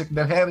 sila Yusek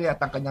Berheria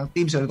at ang kanyang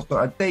team, sila Dr.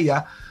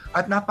 Artea,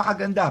 at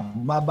napakaganda.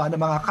 Bumaba na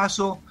mga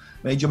kaso,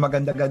 medyo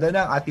maganda-ganda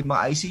na ang ating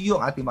mga ICU,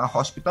 ang ating mga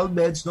hospital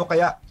beds, no?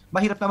 Kaya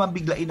mahirap naman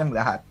biglain ang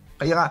lahat.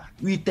 Kaya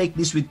we take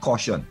this with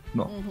caution,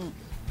 no?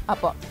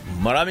 Apo.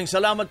 Maraming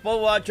salamat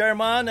po,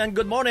 Chairman, and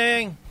good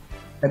morning.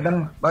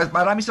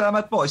 Maraming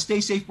salamat po.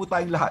 Stay safe po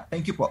tayong lahat.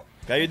 Thank you po.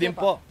 Kayo din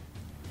po.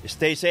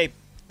 Stay safe.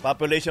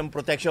 Population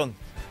protection.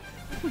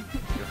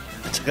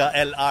 At saka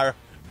LR.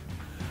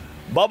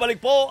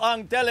 Babalik po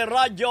ang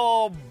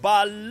Teleradyo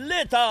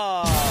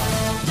Balita.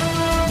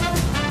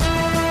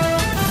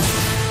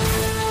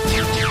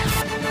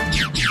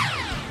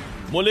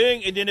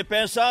 Muling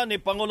idinipensa ni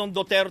Pangulong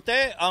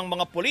Duterte ang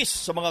mga pulis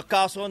sa mga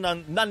kaso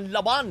ng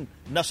nanlaban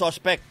na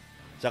sospek.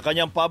 Sa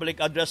kanyang public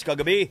address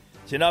kagabi,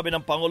 sinabi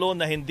ng Pangulo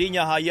na hindi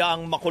niya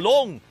hayaang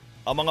makulong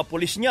ang mga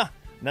pulis niya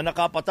na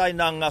nakapatay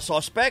ng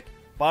sospek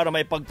para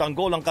may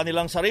pagtanggol ang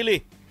kanilang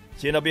sarili.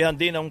 Sinabihan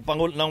din ng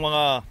Pangulo ang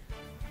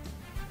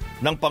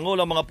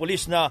mga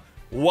pulis na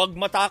huwag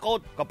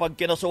matakot kapag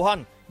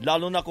kinasuhan,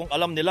 lalo na kung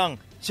alam nilang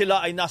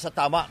sila ay nasa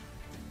tama.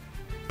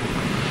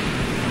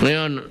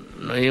 Ngayon,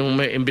 yung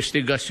may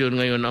investigasyon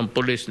ngayon ang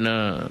pulis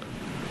na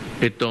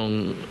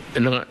itong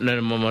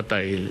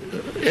namamatay.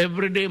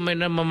 Everyday may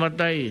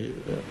namamatay.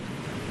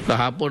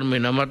 Kahapon may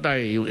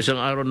namatay, yung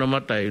isang araw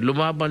namatay.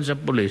 Lumaban sa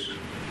pulis.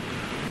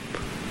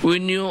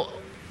 When you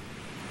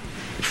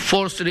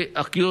falsely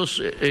accuse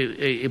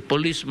a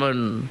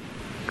policeman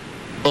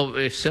of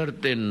a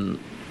certain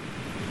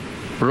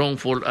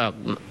wrongful act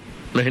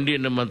na hindi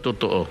naman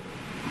totoo,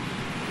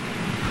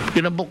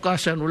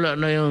 kinabukasan wala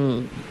na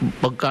yung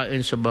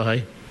pagkain sa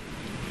bahay.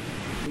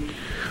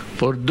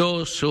 For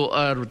those who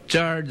are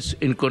charged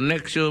in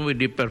connection with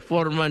the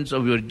performance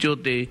of your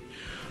duty,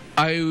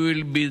 I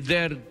will be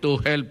there to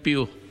help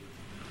you.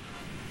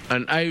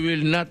 And I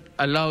will not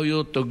allow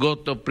you to go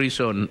to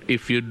prison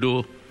if you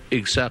do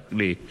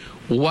exactly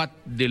what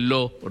the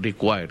law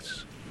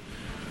requires.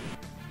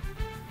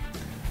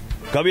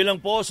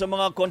 Kabilang po sa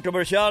mga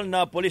kontrobersyal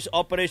na police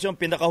operation,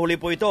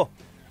 pinakahuli po ito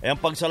ay ang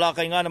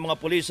pagsalakay nga ng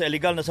mga pulis sa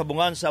illegal na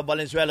sabungan sa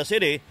Valenzuela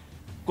City,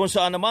 kung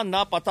saan naman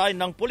napatay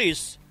ng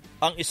pulis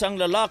ang isang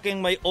lalaking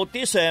may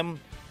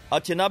autism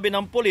at sinabi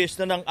ng pulis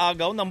na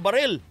nangagaw ng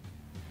baril.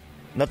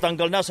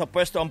 Natanggal na sa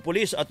pwesto ang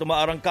pulis at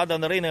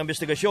umaarangkada na rin ang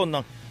investigasyon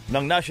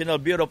ng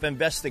National Bureau of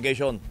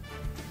Investigation.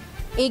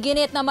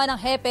 Iginit naman ng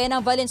hepe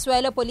ng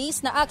Valenzuela Police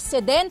na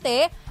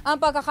aksidente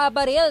ang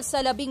pagkakabaril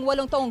sa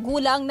 18 taong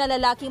gulang na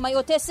lalaking may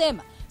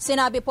autism.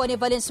 Sinabi po ni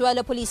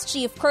Valenzuela Police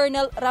Chief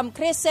Colonel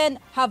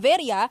Ramcrisen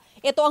Javeria,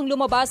 ito ang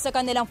lumabas sa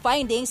kanilang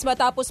findings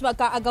matapos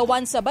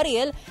magkaagawan sa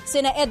baril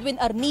sina Edwin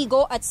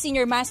Arnigo at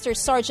Senior Master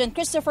Sergeant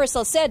Christopher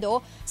Salcedo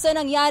sa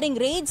nangyaring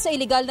raid sa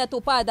iligal na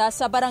tupada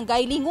sa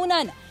Barangay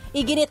Lingunan.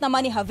 Iginit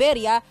naman ni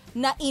Javeria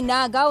na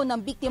inagaw ng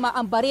biktima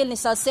ang baril ni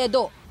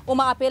Salcedo.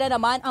 Umaapela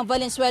naman ang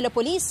Valenzuela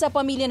Police sa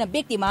pamilya ng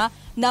biktima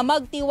na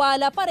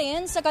magtiwala pa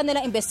rin sa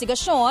kanilang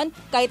investigasyon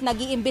kahit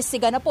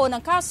nag-iimbestiga na po ng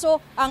kaso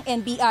ang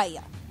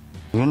NBI.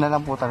 Yun na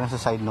lang po talaga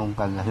sa side ng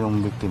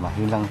yung biktima.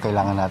 Yun lang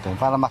kailangan natin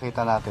para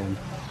makita natin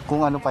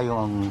kung ano pa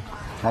yung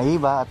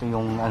naiba at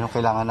yung ano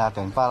kailangan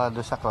natin para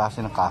doon sa klase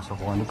ng kaso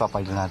kung ano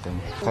ipapaylo natin.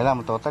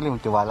 Kailangan totally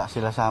magtiwala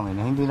sila sa amin.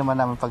 Hindi naman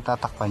namin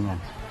pagtatakpan yan.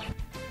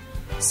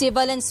 Si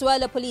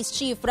Valenzuela Police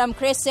Chief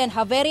Ramcrisen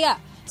Javeria.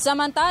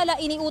 Samantala,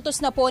 iniutos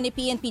na po ni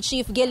PNP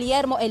Chief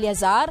Guillermo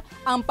Eleazar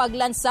ang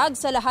paglansag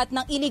sa lahat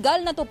ng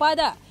iligal na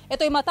tupada.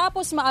 Ito'y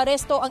matapos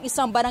maaresto ang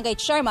isang barangay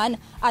chairman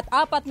at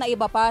 4 na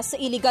iba pa sa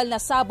iligal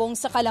na sabong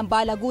sa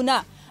Calamba,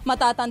 Laguna.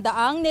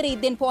 Matatandaang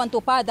niraid din po ang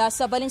tupada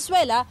sa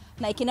Valenzuela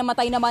na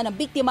ikinamatay naman ng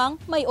biktimang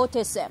may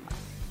autism.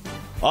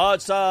 At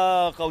sa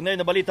kaugnay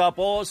na balita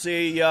po,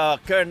 si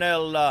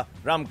Colonel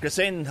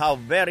Ramcrisen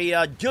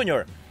Javeria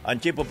Jr., ang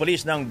Chief of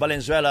Police ng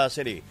Valenzuela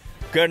City.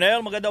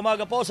 Colonel, magandang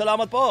umaga po.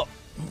 Salamat po.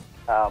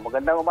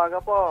 Magandang umaga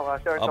po,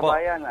 Sir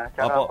Kabayan, at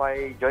saka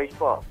kay Joyce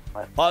po.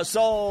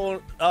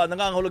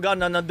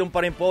 Nangangahulugan na nandun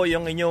pa rin po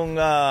yung inyong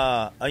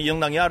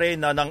yung nangyari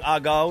na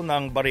nangagaw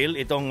ng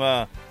baril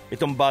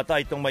itong bata,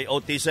 itong may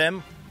autism.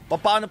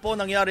 Paano po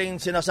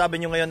nangyaring sinasabi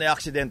nyo ngayon ay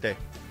aksidente?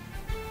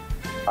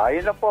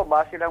 Yun lang po,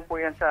 base lang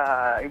po yan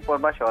sa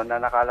impormasyon na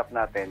nakalap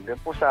natin. Doon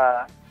po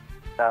sa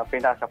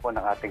pinasa po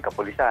ng ating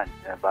kapulisan.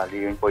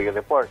 Bali yun po yung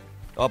report.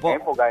 Opo.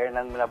 Ngayon po, gaya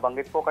ng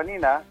nabanggit po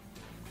kanina,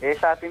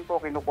 sa atin po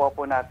kinukuha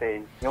po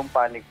natin yung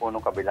panic po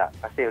nung kabila.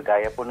 Kasi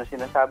gaya po nung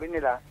sinasabi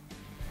nila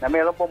na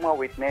meron po mga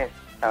witness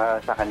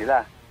sa kanila.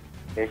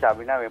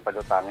 Sabi namin,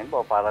 palutangin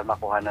po para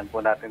makuhanan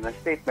po natin ng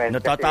statement.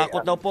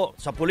 Natatakot daw po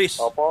sa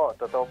pulis. Opo,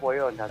 totoo po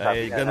yun.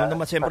 Ganun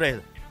naman siyempre.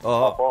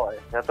 Opo,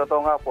 sa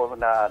totoo nga po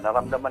na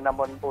naramdaman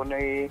naman po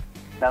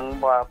ng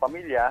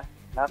pamilya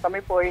na kami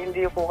po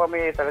hindi po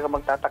kami talaga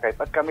magtatakip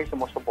at kami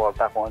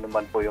sumusuporta kung ano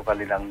man po yung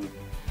kanilang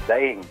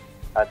daing.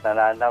 At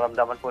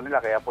naramdaman po nila,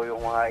 kaya po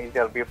yung mga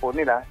interview po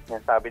nila,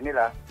 sabi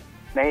nila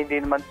na hindi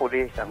naman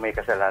pulis ang may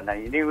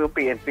kasalanan. Hindi yung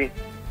PNP.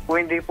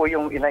 Kung hindi po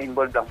yung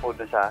ina-involve lang po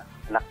dun sa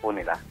anak po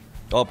nila.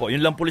 Opo,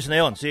 yun lang pulis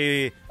na yon,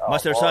 si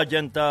Master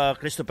Sergeant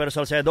Christopher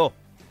Salcedo.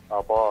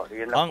 Opo,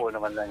 yun lang po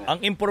naman lang. Ang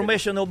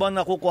information na bang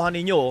nakukuha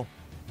ninyo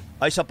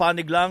ay sa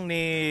panig lang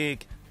ni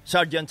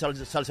Sergeant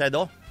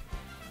Salcedo?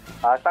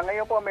 Sa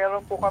ngayon po,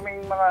 meron po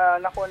kaming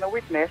mga nakuha na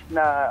witness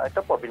na ito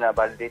po,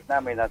 binabalidate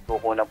namin at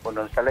kukunan po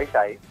nun sa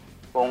laysay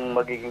kung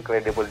magiging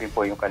credible din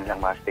po yung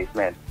kanilang mga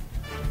statement.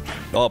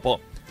 Opo.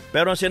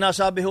 Pero ang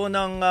sinasabi ho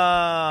ng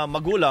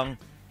magulang,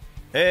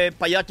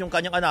 payat yung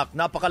kanyang anak,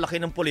 napakalaki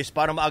ng pulis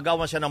para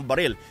maagawan siya ng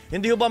baril.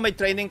 Hindi ho ba may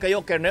training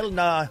kayo, Colonel,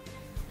 na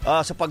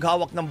sa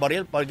paghawak ng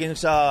baril, pagiging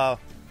sa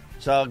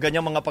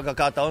ganyang mga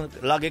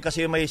pagkakataon? Lagi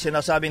kasi may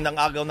sinasabing ng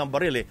agaw ng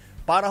baril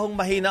para hong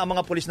mahina ang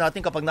mga pulis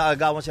natin kapag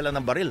naagawan sila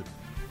ng baril.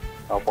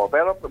 Opo,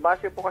 pero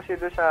base po kasi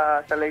doon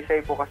sa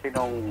laysay po kasi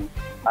nung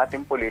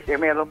ating pulis,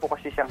 meron po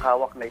kasi siyang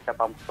hawak na isa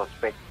pang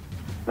suspect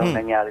nung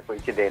nangyari po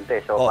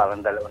insidente. So parang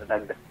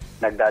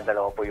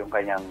nagdadalawa po yung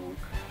kanyang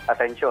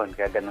atensyon,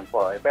 kaya ganun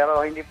po.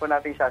 Pero hindi po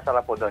natin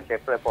sasara po doon.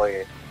 Siyempre po,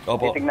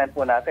 titingnan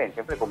po natin.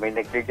 Siyempre, kung may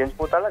negligence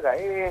po talaga,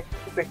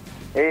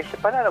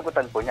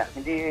 pananagutan po niya.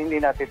 Hindi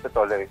natin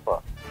to-tolerate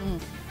po.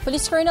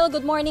 Police Colonel,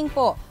 good morning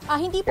po.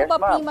 Hindi po ba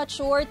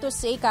premature to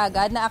say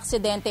kagad na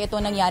aksidente ito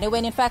nangyari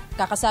when in fact,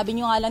 kakasabi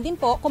nyo nga lang din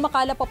po,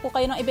 kumakala pa po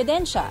kayo ng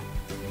ebidensya?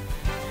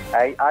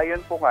 Ay, ayon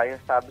po nga,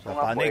 sabi ko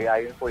nga po,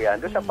 ayon po yan.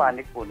 Doon sa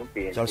panic po ng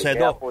PNP.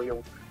 Kaya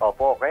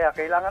po kaya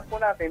kailangan po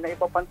natin na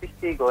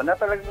ipapantistigo na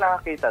talagang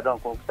nakakita doon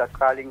kung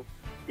sakaling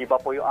iba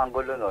po yung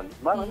angulo nun.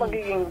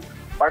 Magiging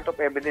part of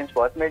evidence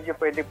po at medyo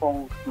pwede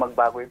pong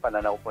magbago yung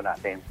pananaw po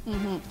natin.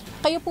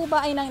 Kayo po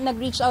ba ay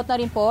nag-reach out na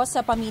rin po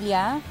sa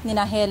pamilya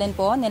nina Helen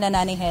po, nina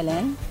Nanay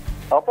Helen?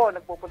 Opo,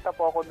 nagpupunta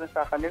po ako doon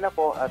sa kanila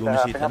po at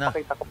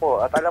pinapakita ko po.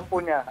 At alam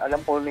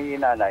po ni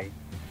nanay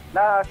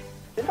na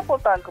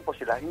sinuportahan ko po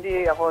sila.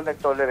 Hindi ako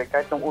nag-tolerate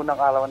kahit nung unang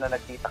araw na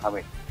nagkita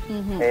kami.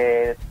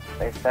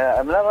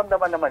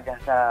 Naramdaman naman niya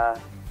na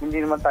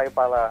hindi naman tayo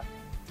para,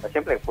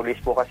 siyempre,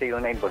 police po kasi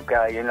yung na-involved.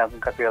 Kaya yun lang ang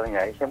katwira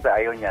niya. Siyempre,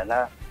 ayaw niya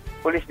na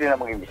police din na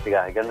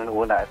mag-imbestiga. Ganun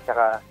una. At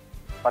saka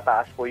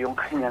mataas po yung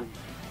kanyang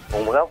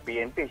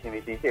PNP,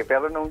 sinisisi.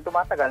 Pero nung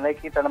tumatagal,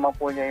 nakikita naman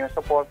po niya yung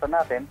suporta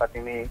natin,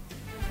 pati ni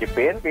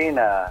PNP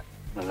na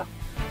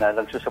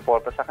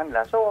nagsusuporta sa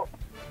kanila. So,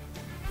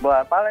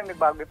 parang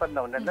nagbago pa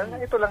na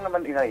ito lang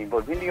naman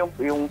ina-involve, hindi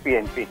yung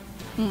PNP.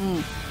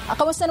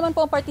 Kamusta naman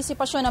po ang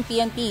partisipasyon ng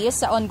PNP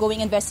sa ongoing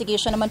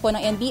investigation naman po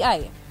ng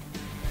NBI?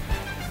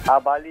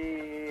 Bali,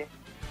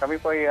 kami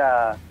po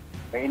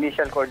may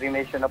initial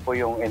coordination na po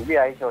yung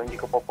NBI, so hindi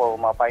ko po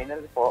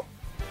ma-final po.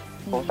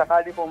 Kung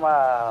sakali po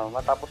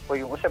matapos po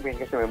yung usapin,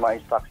 kasi may mga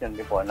instruction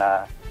din po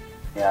na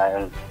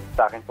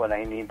sa akin po na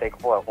hinihintay ko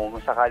po. Kung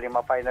sakali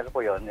ma-final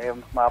po yun,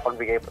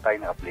 makapagbigay po tayo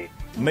ng update.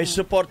 May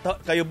support,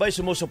 kayo ba'y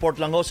sumusupport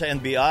lang ho sa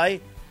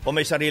NBI o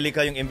may sarili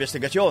kayong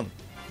investigasyon?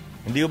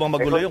 Hindi ba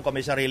magulo yung kung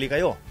may sarili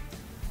kayo?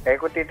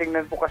 Kung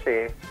titingnan po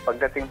kasi,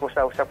 pagdating po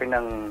sa usapin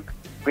ng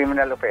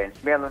criminal offense,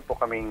 meron po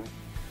kaming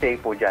say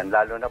po dyan,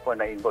 lalo na po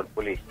na involved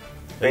police.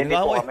 Pwede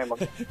po kami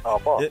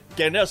Opo.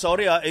 Colonel,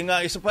 sorry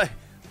isa pa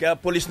kaya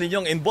police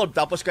ninyong involved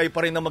tapos kayo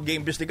pa rin na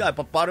mag-iimbestiga.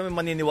 Paano may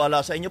maniniwala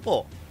sa inyo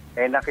po?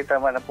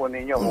 Nakita man na po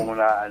ninyo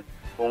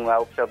kung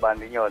obserbahan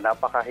ninyo,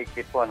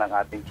 napakahigpit po ng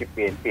ating Chief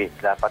PNP.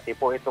 Pati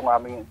po itong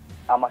aming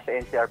ama sa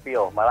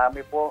NCRPO.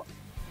 Marami po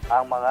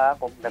ang mga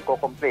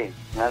nagko-complain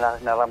na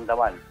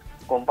naramdaman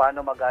kung paano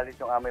magalit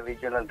yung aming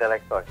regional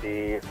director,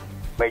 si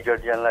Major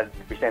General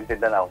Vicente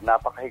Danao.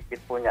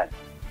 Napakahigpit po niyan.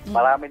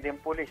 Marami din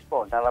pulis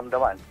po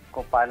naramdaman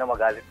kung paano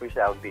magalit po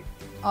si Audi.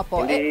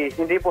 Opo,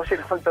 hindi po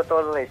sila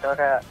magtotolerate.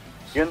 Kaya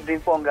yun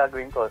din po ang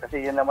gagawin ko.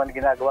 Kasi yun naman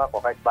ginagawa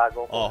ko kahit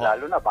bago ko.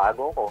 Lalo na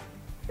bago ko.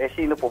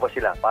 Sino po ba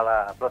sila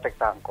para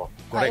protektahan ko?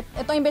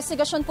 Itong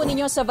investigasyon po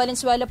ninyo sa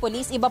Valenzuela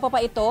Police, iba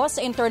pa ito sa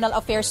Internal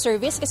Affairs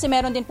Service kasi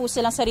meron din po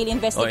silang sarili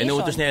investigation.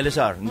 Inuutos ni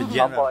Elizar.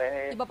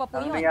 Iba pa po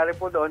ang yun. nangyari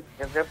po doon,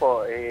 kasi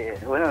po,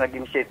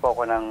 nag-initiate po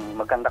ako ng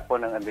mag-conduct po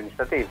ng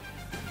administrative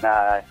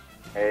na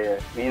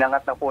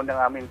inangat na po ng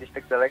aming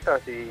district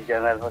director, si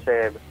General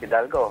Jose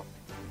Hidalgo.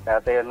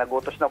 At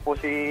nagutos na po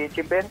si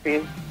Chief PNP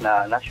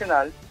na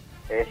national.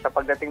 Sa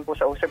pagdating po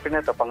sa usapin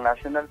na ito, pang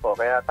national po,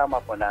 kaya tama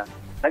po na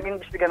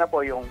nag-imbestiga na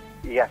po yung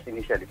IAS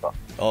initially po.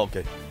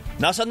 Okay.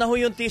 Nasaan na ho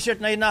yung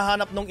t-shirt na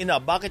hinahanap nung ina?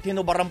 Bakit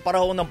hinubaran pa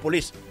raw ng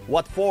pulis?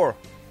 What for?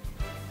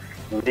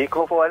 Hindi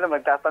ko po alam.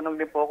 Nagtatanong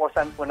din po ako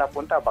saan po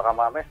napunta. Baka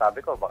mamaya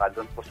sabi ko, baka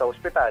doon po sa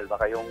ospital.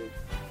 Baka yung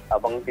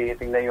habang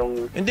tinitingnan yung...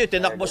 Hindi,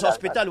 tinakbo sa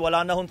ospital.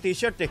 Wala na hong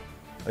t-shirt eh.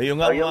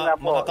 Yung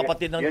mga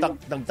kapatid ng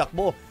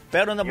nagtakbo.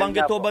 Pero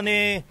nabanggit po ba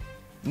ni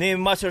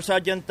Master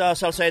Sergeant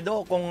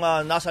Salcedo kung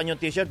nasaan yung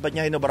t-shirt? Ba't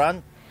niya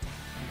hinubaran?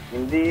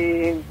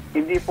 Hindi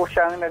po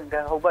siyang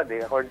naghubad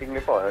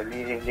accordingly po.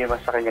 Hindi naman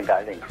sa kanya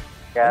galing.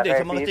 Kaya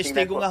sa mga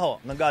testigo nga ho,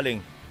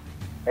 nanggaling.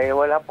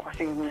 Wala po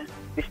kasing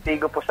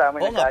testigo po sa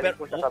amin na galing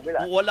po sa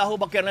kabila. Wala ho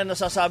ba kaya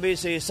nasasabi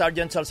si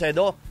Sergeant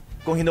Salcedo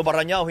kung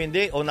hinubaran niya o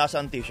hindi o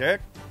nasaan t-shirt?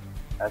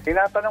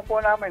 Tinatanong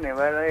po namin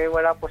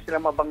wala po sila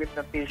mabanggit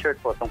na t-shirt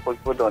po tungkol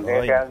po doon.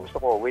 Kaya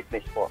gusto ko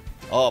witness po.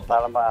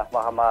 Para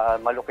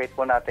malocate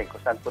po natin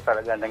kung saan po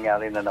talaga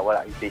nangyari na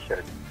nawala yung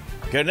t-shirt.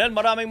 Colonel,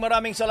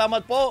 maraming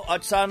salamat po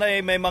at sana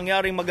may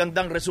mangyaring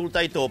magandang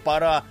resulta ito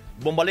para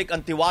bumalik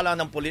ang tiwala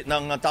ng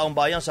taong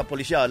bayan sa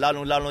pulisya,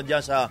 lalong-lalo dyan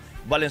sa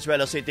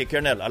Valenzuela City.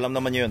 Colonel, alam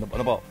naman niyo yun.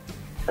 Ano po?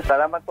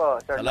 Salamat po,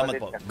 Sir. Salamat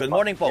po. Good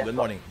morning po. Good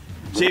morning.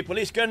 Si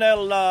Police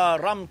Colonel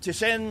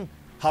Ramtisen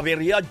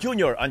Javier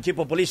Jr., ang Chief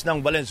of Police ng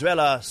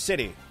Valenzuela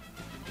City.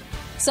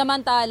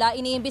 Samantala,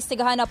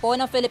 iniimbestigahan na po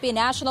ng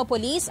Philippine National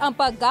Police ang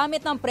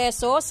paggamit ng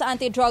preso sa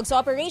anti-drugs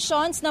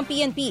operations ng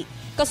PNP.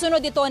 Kasunod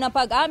ito ng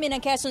pag-amin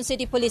ng Quezon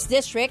City Police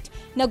District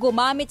na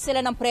gumamit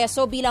sila ng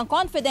preso bilang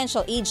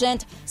confidential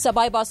agent sa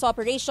buy-bust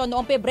operation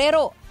noong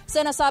Pebrero.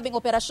 Sa nasabing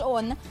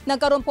operasyon,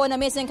 nagkaroon po na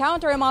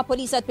misencounter ang mga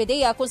pulis at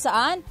PDEA kung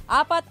saan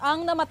 4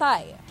 ang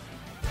namatay.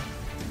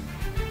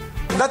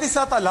 That is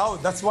not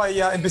allowed. That's why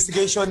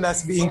investigation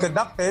is being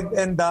conducted.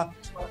 And,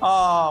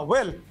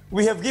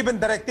 we have given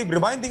directive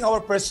reminding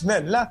our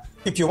personnel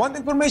if you want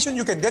information,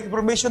 you can get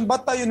information.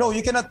 But,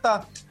 you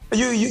cannot,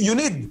 you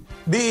need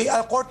the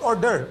court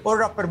order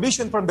or a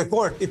permission from the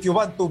court if you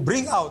want to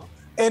bring out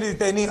any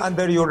detainee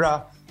under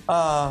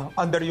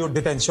your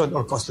detention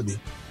or custody.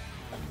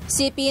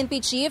 Si PNP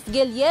Chief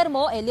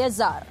Guillermo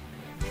Eleazar.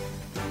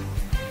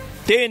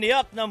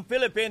 Tiniyak ng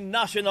Philippine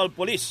National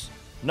Police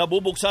na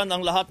bubuksan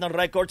ang lahat ng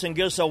records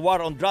hinggil sa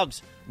war on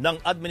drugs ng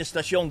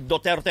Administrasyong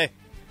Duterte.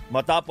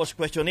 Matapos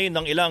questionin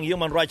ng ilang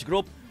human rights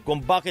group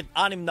kung bakit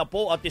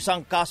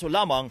 61 kaso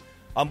lamang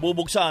ang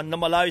bubuksan na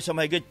malayo sa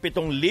mahigit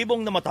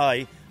 7,000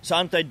 namatay sa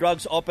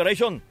anti-drugs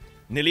operation.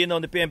 Nilinaw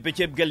ni PNP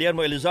Chief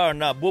Guillermo Eleazar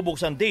na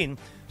bubuksan din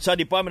sa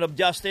Department of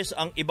Justice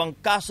ang ibang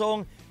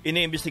kasong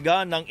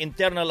iniimbestigahan ng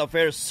Internal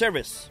Affairs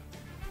Service.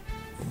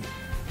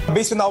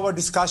 Based on our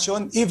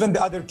discussion, even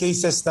the other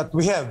cases that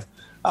we have,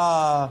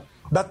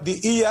 that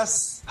the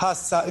IAS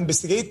has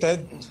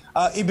investigated,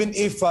 even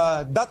if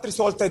that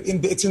resulted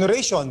in the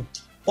exoneration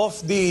of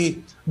the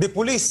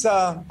police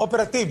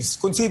operatives,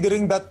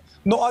 considering that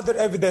no other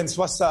evidence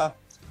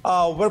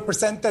were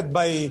presented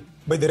by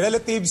the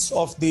relatives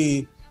of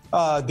the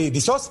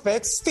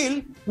suspects,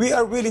 still we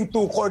are willing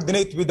to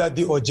coordinate with the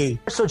DOJ.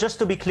 So just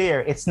to be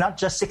clear, it's not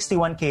just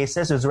 61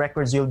 cases whose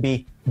records you'll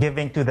be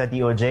giving to the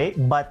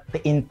DOJ, but the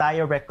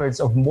entire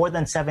records of more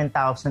than 7,000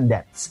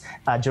 deaths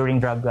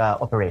during drug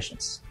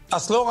operations.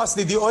 As long as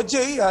the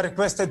DOJ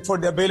requested for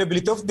the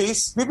availability of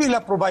this, we will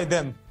provide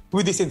them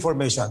with these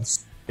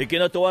informations.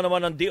 Ikinatuwa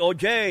naman ng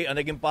DOJ ang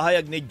naging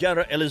pahayag ni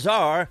General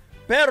Eleazar,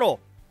 pero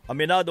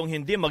aminadong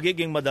hindi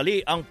magiging madali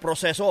ang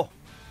proseso.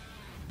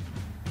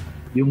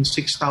 Yung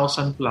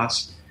 6,000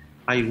 plus,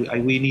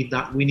 we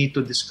need to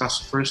discuss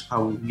first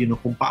how,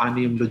 kung paano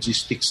yung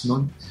logistics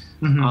nun.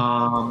 Mm-hmm.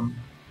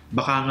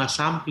 Baka nga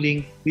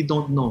sampling, we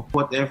don't know.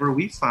 Whatever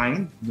we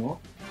find,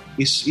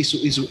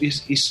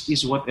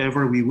 is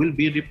whatever we will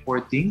be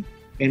reporting,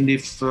 and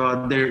if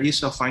there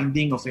is a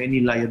finding of any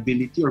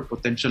liability or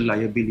potential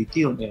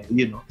liability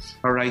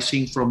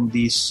arising from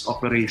these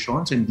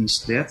operations and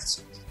these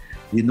deaths,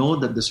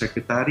 that the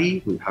Secretary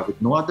will have it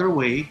no other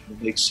way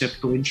except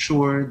to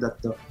ensure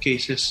that the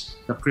cases,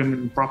 the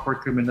proper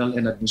criminal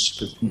and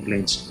administrative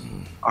complaints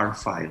are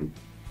filed.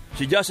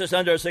 Si Justice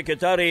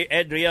Undersecretary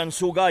Adrian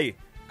Sugay,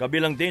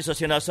 kabilang din sa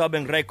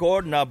sinasabing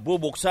record na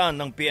bubuksan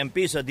ng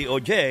PNP sa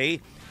DOJ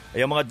ay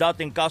ang mga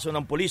dating kaso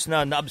ng pulis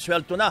na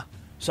naabsuelto na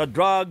sa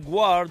drug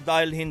war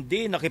dahil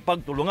hindi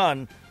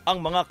nakipagtulungan ang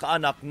mga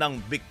kaanak ng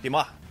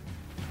biktima.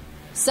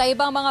 Sa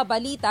ibang mga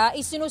balita,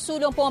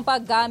 isinusulong po ang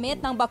paggamit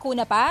ng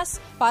bakuna pass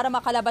para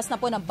makalabas na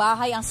po ng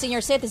bahay ang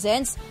senior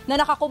citizens na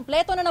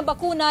nakakumpleto na ng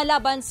bakuna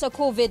laban sa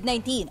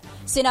COVID-19.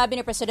 Sinabi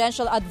ni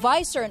Presidential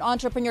Advisor on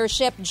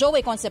Entrepreneurship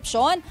Joey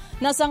Concepcion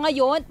na sa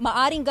ngayon,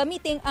 maaring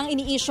gamitin ang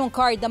ini-isyong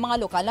card ng mga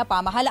lokal na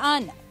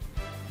pamahalaan.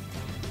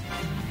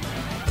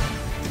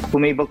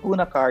 Kung may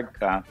bakuna card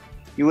ka,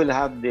 you will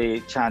have the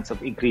chance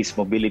of increased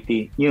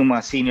mobility. Yung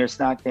mga seniors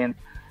natin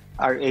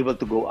are able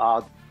to go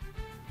out.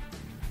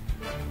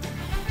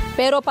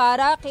 Pero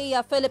para kay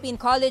Philippine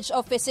College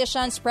of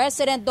Physicians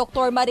President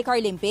Dr. Maricar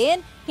Limpin,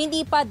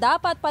 hindi pa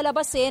dapat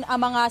palabasin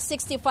ang mga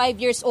 65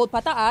 years old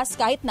pataas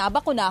kahit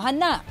nabakunahan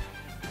na.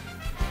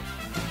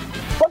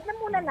 Huwag na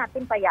muna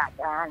natin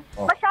payagan.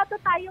 Masyado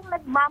tayong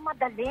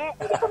nagmamadali.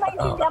 Hindi ko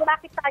maintindihan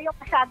bakit tayo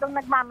masyadong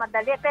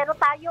nagmamadali. Pero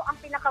tayo ang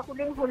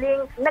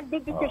pinakahuling-huling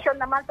nagdidesisyon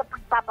naman sa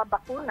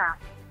pagpapabakuna.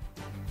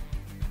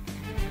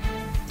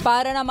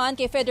 Para naman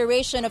kay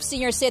Federation of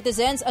Senior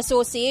Citizens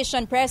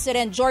Association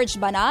President George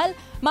Banal,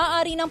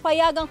 maaari ng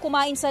payagang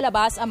kumain sa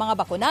labas ang mga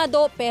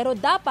bakunado pero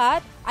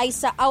dapat ay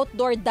sa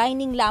outdoor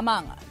dining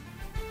lamang.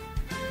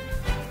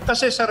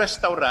 Kasi sa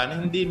restaurant,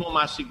 hindi mo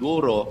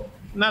masiguro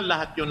na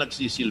lahat yung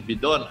nagsisilbi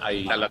doon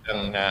ay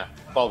talagang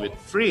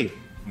COVID-free.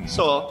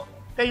 So,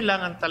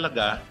 kailangan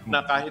talaga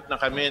na kahit na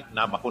kami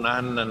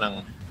nabakunahan na ng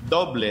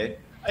doble,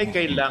 ay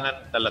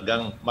kailangan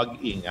talagang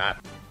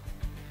mag-ingat.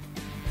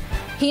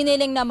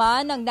 Hiniling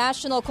naman ng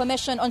National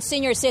Commission on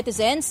Senior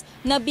Citizens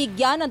na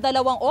bigyan ng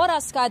 2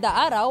 oras kada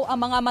araw ang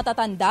mga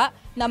matatanda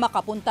na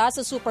makapunta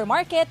sa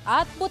supermarket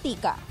at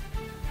butika.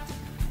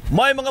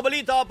 May mga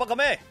balita pa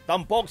kami.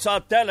 Tampok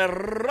sa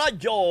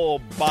Radyo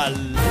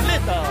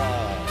Balita.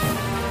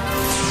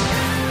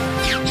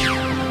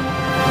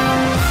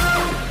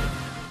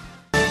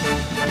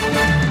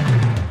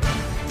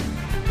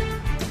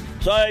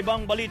 Sa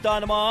ibang balita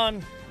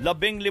naman,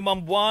 15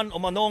 buwan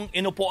umanong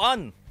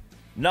inupuan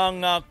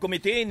ng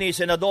komite ni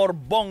Senador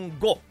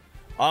Bongo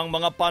ang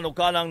mga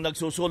panukalang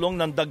nagsusulong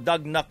ng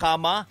dagdag na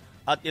kama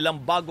at ilang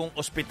bagong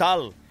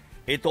ospital.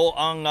 Ito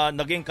ang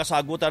naging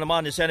kasagutan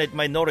naman ni Senate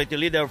Minority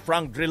Leader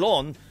Frank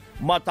Drilon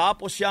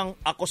matapos siyang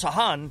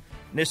akusahan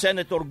ni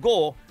Senator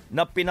Go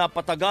na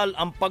pinapatagal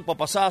ang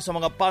pagpapasa sa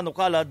mga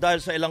panukala dahil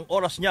sa ilang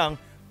oras niyang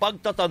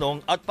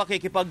pagtatanong at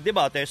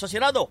pakikipagdebate sa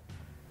Senado.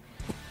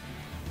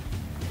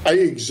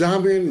 I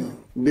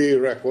examined the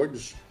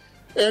records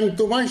and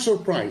to my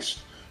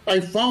surprise, I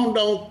found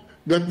out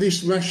that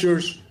these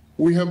measures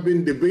we have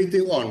been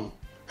debating on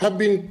have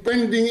been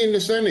pending in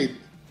the Senate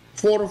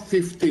for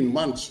 15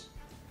 months.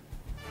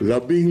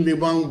 15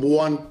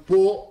 buwan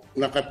po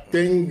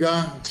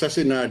nakatenga sa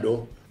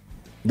Senado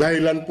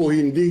dahilan po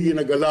hindi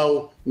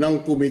ginagalaw ng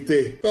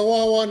komite.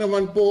 Kawawa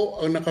naman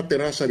po ang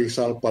nakatira sa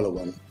Rizal,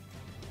 Palawan.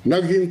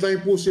 Naghintay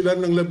po sila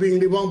ng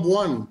 15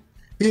 buwan.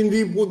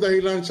 Hindi po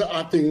dahilan sa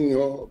ating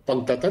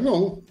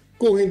pagtatanong,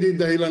 kung hindi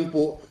dahilan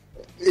po,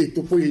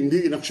 ito po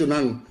hindi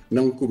inaksyonan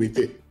ng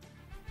komite.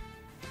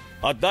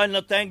 At dahil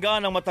natenga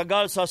ng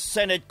matagal sa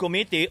Senate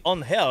Committee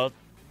on Health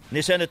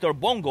ni Senator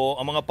Bongo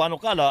ang mga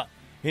panukala,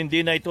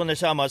 hindi na ito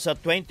nasama sa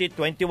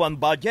 2021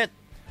 budget.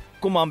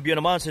 Kumambyo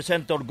naman si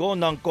Senator Go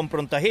nang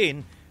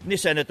kumprontahin ni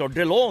Senator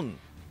Drilon.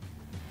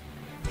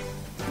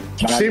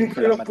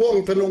 Simple lang po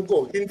ang tanong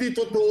ko. Hindi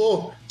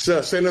totoo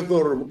sa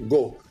Senator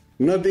Go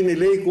na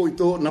dinelay ko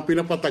ito, na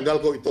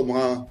pinapatagal ko ito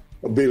mga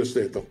bills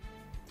na ito.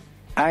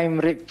 I'm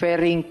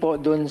referring po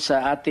dun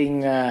sa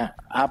ating 4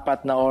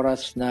 na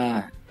oras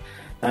na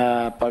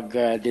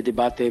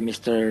pagdedebate,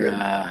 Mr.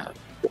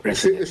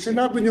 President.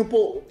 Sinabi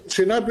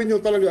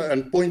niyo talaga,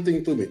 and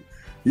pointing to me,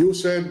 you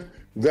said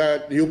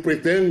that you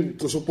pretend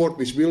to support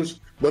these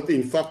bills, but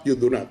in fact you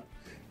do not.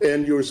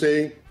 And you're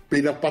saying,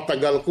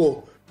 pinapatagal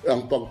ko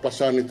ang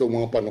pagpasa nito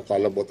mga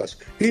panukala botas.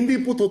 Hindi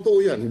po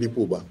totoo yan, hindi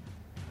po ba?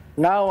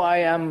 Now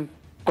I am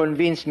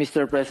convinced,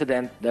 Mr.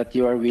 President, that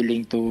you are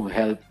willing to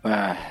help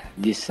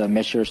these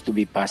measures to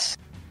be passed.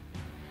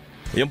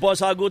 Yun po ang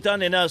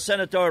sagutan ni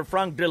Senator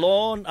Frank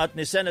Drilon at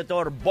ni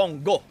Senator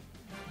Bongo.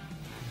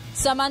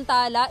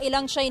 Samantala,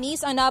 ilang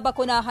Chinese ang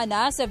nabakunahan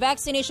na sa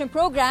vaccination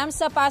program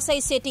sa Pasay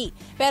City.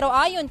 Pero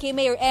ayon kay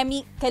Mayor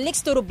Emmy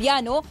Calixto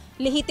Rubiano,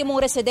 lehitimong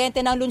residente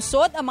ng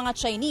lungsod ang mga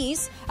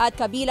Chinese at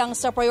kabilang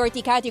sa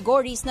priority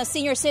categories na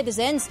senior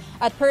citizens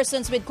at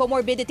persons with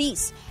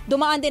comorbidities.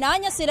 Dumaan din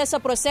niya sila sa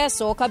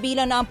proseso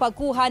kabilang na ang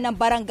pagkuha ng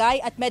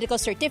barangay at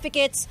medical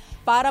certificates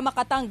para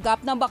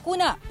makatanggap ng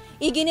bakuna.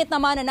 Iginit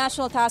naman ng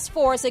National Task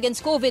Force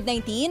Against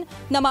COVID-19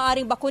 na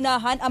maaring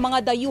bakunahan ang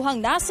mga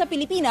dayuhang nasa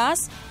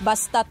Pilipinas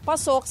basta't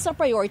pasok sa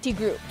priority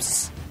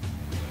groups.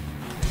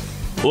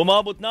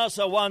 Umabot na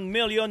sa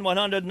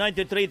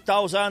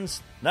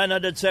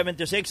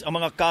 1,193,976 ang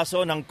mga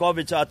kaso ng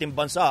COVID sa ating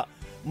bansa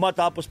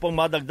matapos pong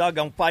madagdag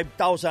ang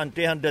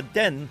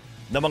 5,310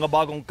 na mga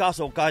bagong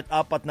kaso kahit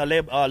 4 na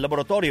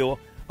laboratorio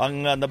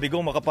ang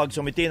nabigong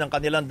makapagsumiti ng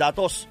kanilang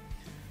datos.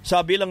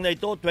 Sa bilang na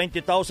ito,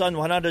 20,169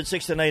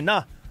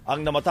 na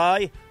ang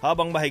namatay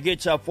habang mahigit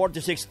sa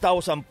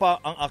 46,000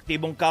 pa ang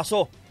aktibong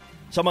kaso.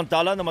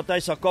 Samantala, namatay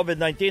sa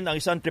COVID-19 ang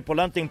isang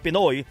tripulanteng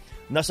Pinoy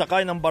na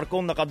sakay ng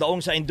barkong nakadaong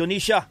sa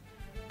Indonesia.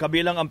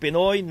 Kabilang ang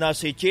Pinoy na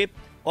si Chief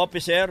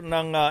Officer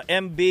ng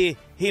MB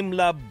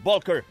Himla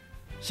Bolker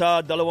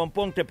sa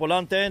 20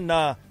 tripulante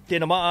na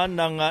tinamaan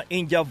ng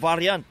India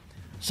variant.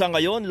 Sa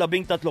ngayon,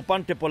 13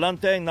 pang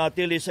tripulante ang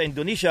natili sa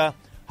Indonesia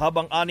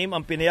habang 6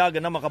 ang pinayagan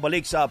na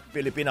makabalik sa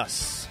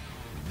Pilipinas.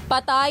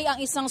 Patay ang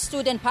isang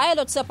student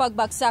pilot sa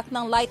pagbagsak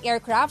ng light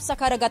aircraft sa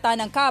karagatan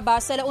ng Caba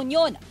sa La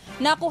Union.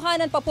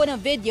 Nakuhanan pa po ng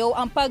video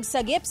ang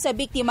pagsagip sa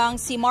biktimang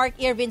si Mark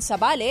Irvin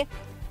Sabile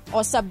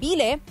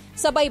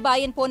sa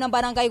baybayin po ng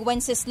Barangay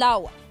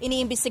Wenceslao.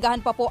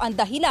 Iniimbestigahan pa po ang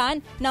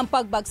dahilan ng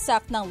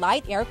pagbagsak ng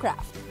light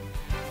aircraft.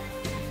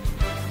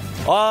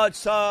 At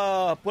sa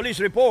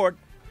police report,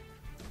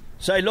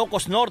 sa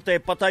Ilocos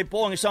Norte, patay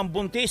po ang isang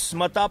buntis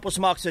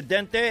matapos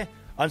maaksidente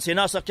ang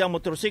sinasakyang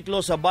motorsiklo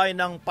sa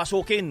bayan ng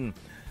Pasukin.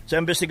 Sa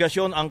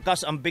investigasyon,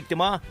 angkas ang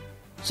biktima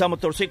sa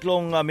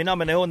motorsiklong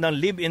minamaneho ng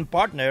live-in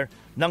partner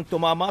nang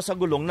tumama sa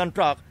gulong ng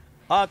truck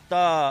at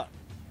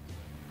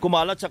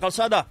kumalat sa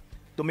kalsada.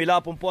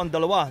 Tumilapon po ang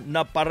dalawa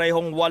na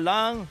parehong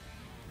walang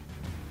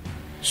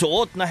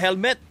suot na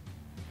helmet.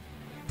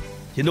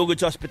 Hinugod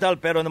sa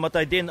ospital pero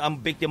namatay din ang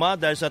biktima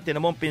dahil sa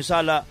tinamong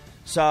pinsala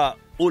sa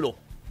ulo.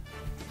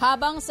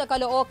 Habang sa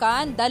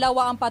Caloocan, 2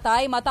 ang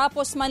patay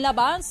matapos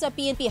manlaban sa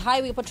PNP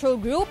Highway Patrol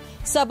Group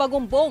sa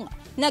Bagumbong.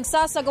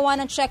 Nagsasagawa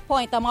ng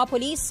checkpoint ang mga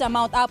pulis sa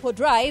Mount Apo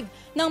Drive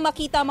nang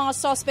makita ang mga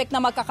suspect na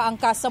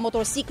magkakaangkas sa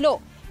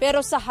motorsiklo. Pero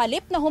sa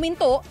halip na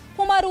huminto,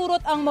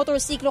 humarurot ang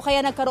motorsiklo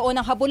kaya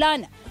nagkaroon ng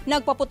habulan.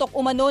 Nagpaputok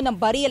umano ng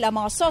baril ang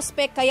mga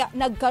suspect kaya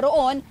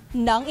nagkaroon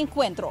ng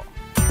engkwentro.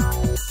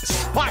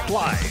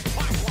 Spotlight!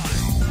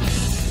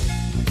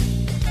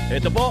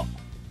 Ito po,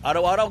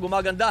 araw-araw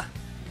gumaganda.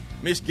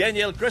 Miss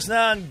Geniel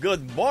Krishnan,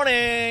 good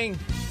morning!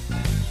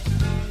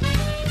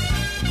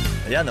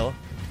 Ayan o.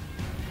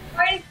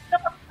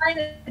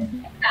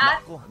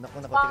 Naku,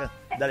 teka.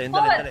 Dali.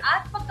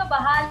 At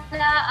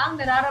pagkabahala ang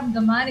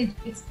nararamdaman ni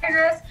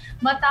Cyrus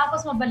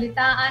matapos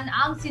mabalitaan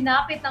ang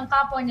sinapit ng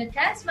kapwa niya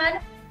transman,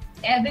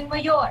 Ebeng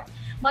Mayor.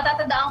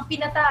 Matatanda ang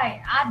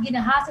pinatay at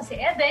ginahasa si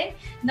Ebeng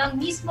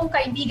ng mismong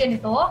kaibigan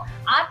nito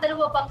at 2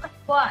 pang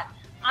kasabwat.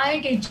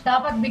 Ayon kay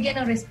dapat bigyan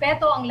ng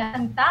respeto ang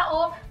lahat ng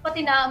tao,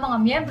 pati na ang mga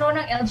miyembro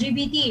ng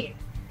LGBT.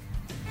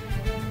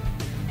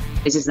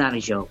 This is not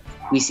a joke.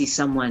 We see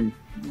someone,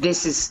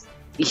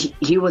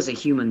 he was a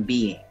human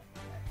being.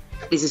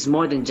 This is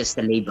more than just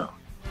a label.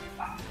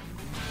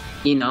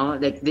 You know,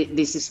 like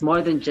this is more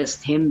than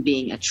just him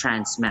being a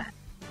trans man.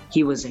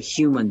 he was a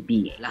human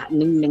being. Lahat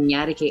ng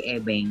nangyari kay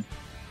Ebeng,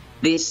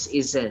 this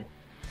is a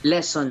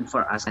lesson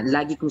for us.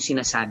 Lagi kong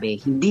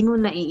sinasabi, hindi mo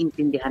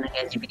naiintindihan ng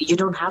LGBT. You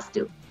don't have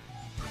to.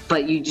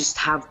 But you just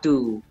have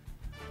to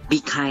be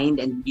kind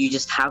and you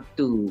just have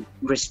to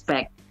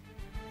respect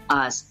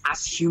us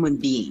as human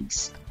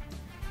beings.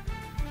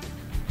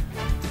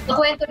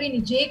 Nakwento rin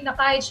ni Jake na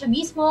kahit siya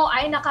mismo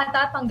ay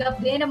nakatatanggap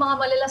din ng mga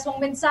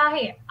malalaswang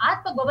mensahe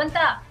at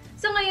pagbabanta.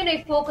 Sa ngayon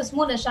ay focus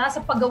muna siya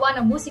sa paggawa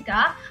ng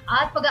musika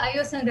at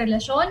pag-aayos ng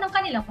relasyon ng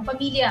kanilang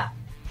pamilya.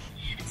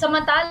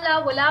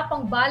 Samantala, wala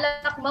pang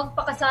balak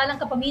magpakasal ang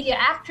kapamilya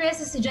actress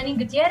si Janine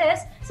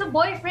Gutierrez sa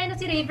boyfriend na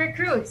si Raver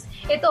Cruz.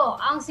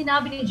 Ito ang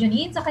sinabi ni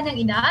Janine sa kanyang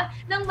ina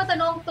nang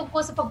matanong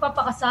tungkol sa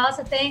pagpapakasal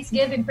sa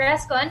Thanksgiving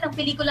press con ng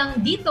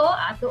pelikulang Dito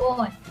at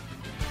Doon.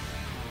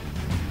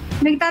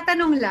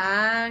 Nagtatanong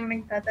lang.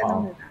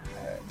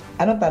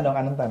 Anong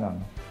tanong?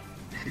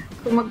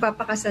 Kung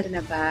magpapakasal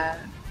na ba?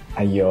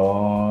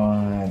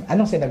 Ayun.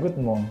 Anong sinagot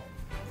mo?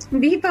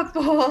 Hindi pa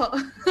po.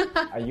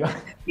 Ayun.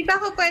 Hindi pa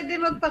ako pwede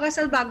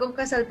magpakasal, bagong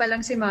kasal pa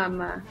lang si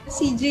Mama.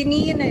 Si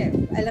Janine,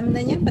 alam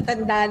na niya,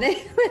 patanda na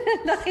yan.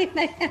 Malaki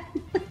na yan.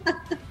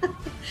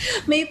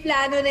 May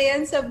plano na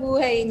yan sa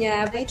buhay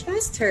niya. I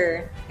trust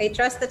her. I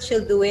trust that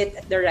she'll do it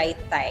at the right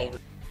time.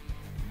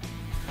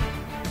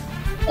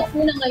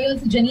 Una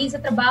ngayon si Janine sa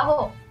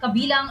trabaho,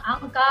 kabilang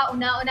ang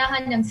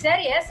kauna-unahan ng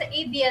serye sa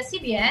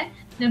ABS-CBN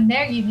na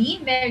Marry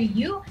Me, Marry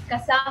You,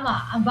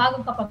 kasama ang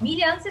bagong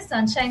kapamilyang si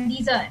Sunshine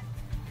Dizon.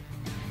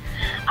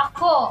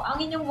 Ako,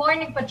 ang inyong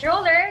morning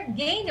patroller,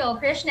 Gaynel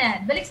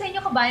Krishnan. Balik sa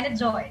inyo, kabayan at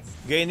Joyce.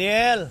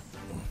 Gaynel!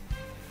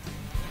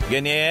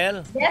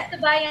 Yes,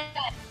 kabayan.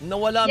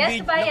 Nawala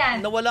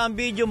ang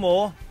video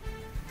mo.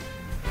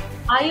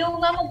 Ayaw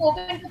nga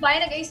mag-open,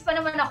 kabayan. Nag-ayos pa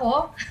naman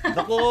ako.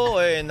 Naku,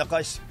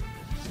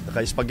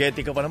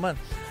 naka-spaghetti ka pa naman.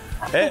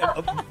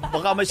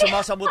 Baka may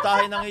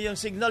sumasabotahe ng iyong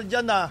signal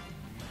dyan, ha?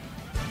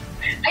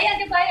 Ayan,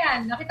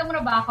 kabayan. Nakita mo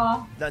na ba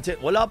ako?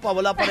 Wala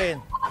pa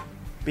rin.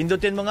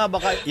 Pindutin mo nga,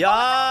 baka...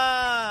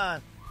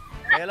 Yan!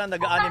 Kaya lang,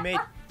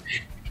 nag-animate.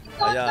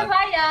 Ayan.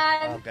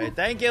 Kabayan. Okay,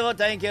 thank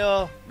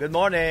you. Good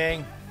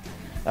morning.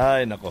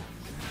 Ay, nako.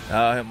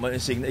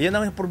 Yan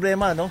ang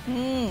problema, no?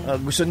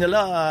 Gusto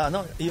nila,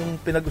 yung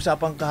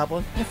pinag-usapan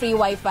kahapon? Yung free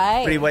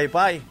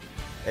wifi.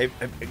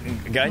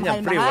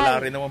 Ganyan, free. Wala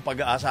rin naman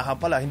pag-aasahan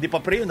pala. Hindi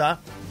pa free yun, ha?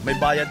 May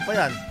bayad pa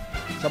yan.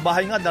 Sa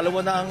bahay nga, 2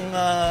 na ang...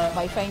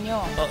 wifi nyo.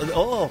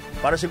 Oo,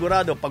 para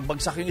sigurado,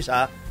 pagbagsak yung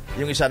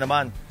isa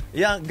naman.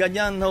 Yan,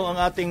 ganyan ang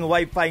ating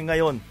wifi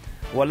ngayon.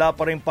 Wala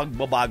pa rin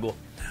pagbabago.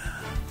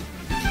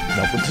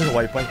 Napunta sa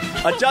wifi.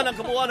 At yan ang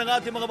kabuuan ng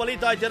ating mga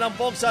balita. At yan ang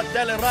po sa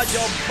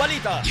Teleradyo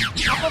Balita.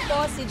 Ako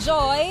po si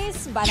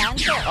Joyce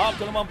Balanco.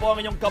 Ako naman po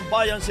ang inyong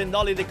kabayan, si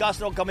Nolly De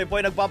Castro. Kami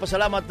po ay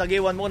nagpapasalamat.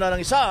 Nag-iwan muna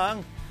ng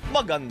isang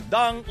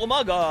magandang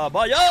umaga,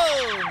 bayan!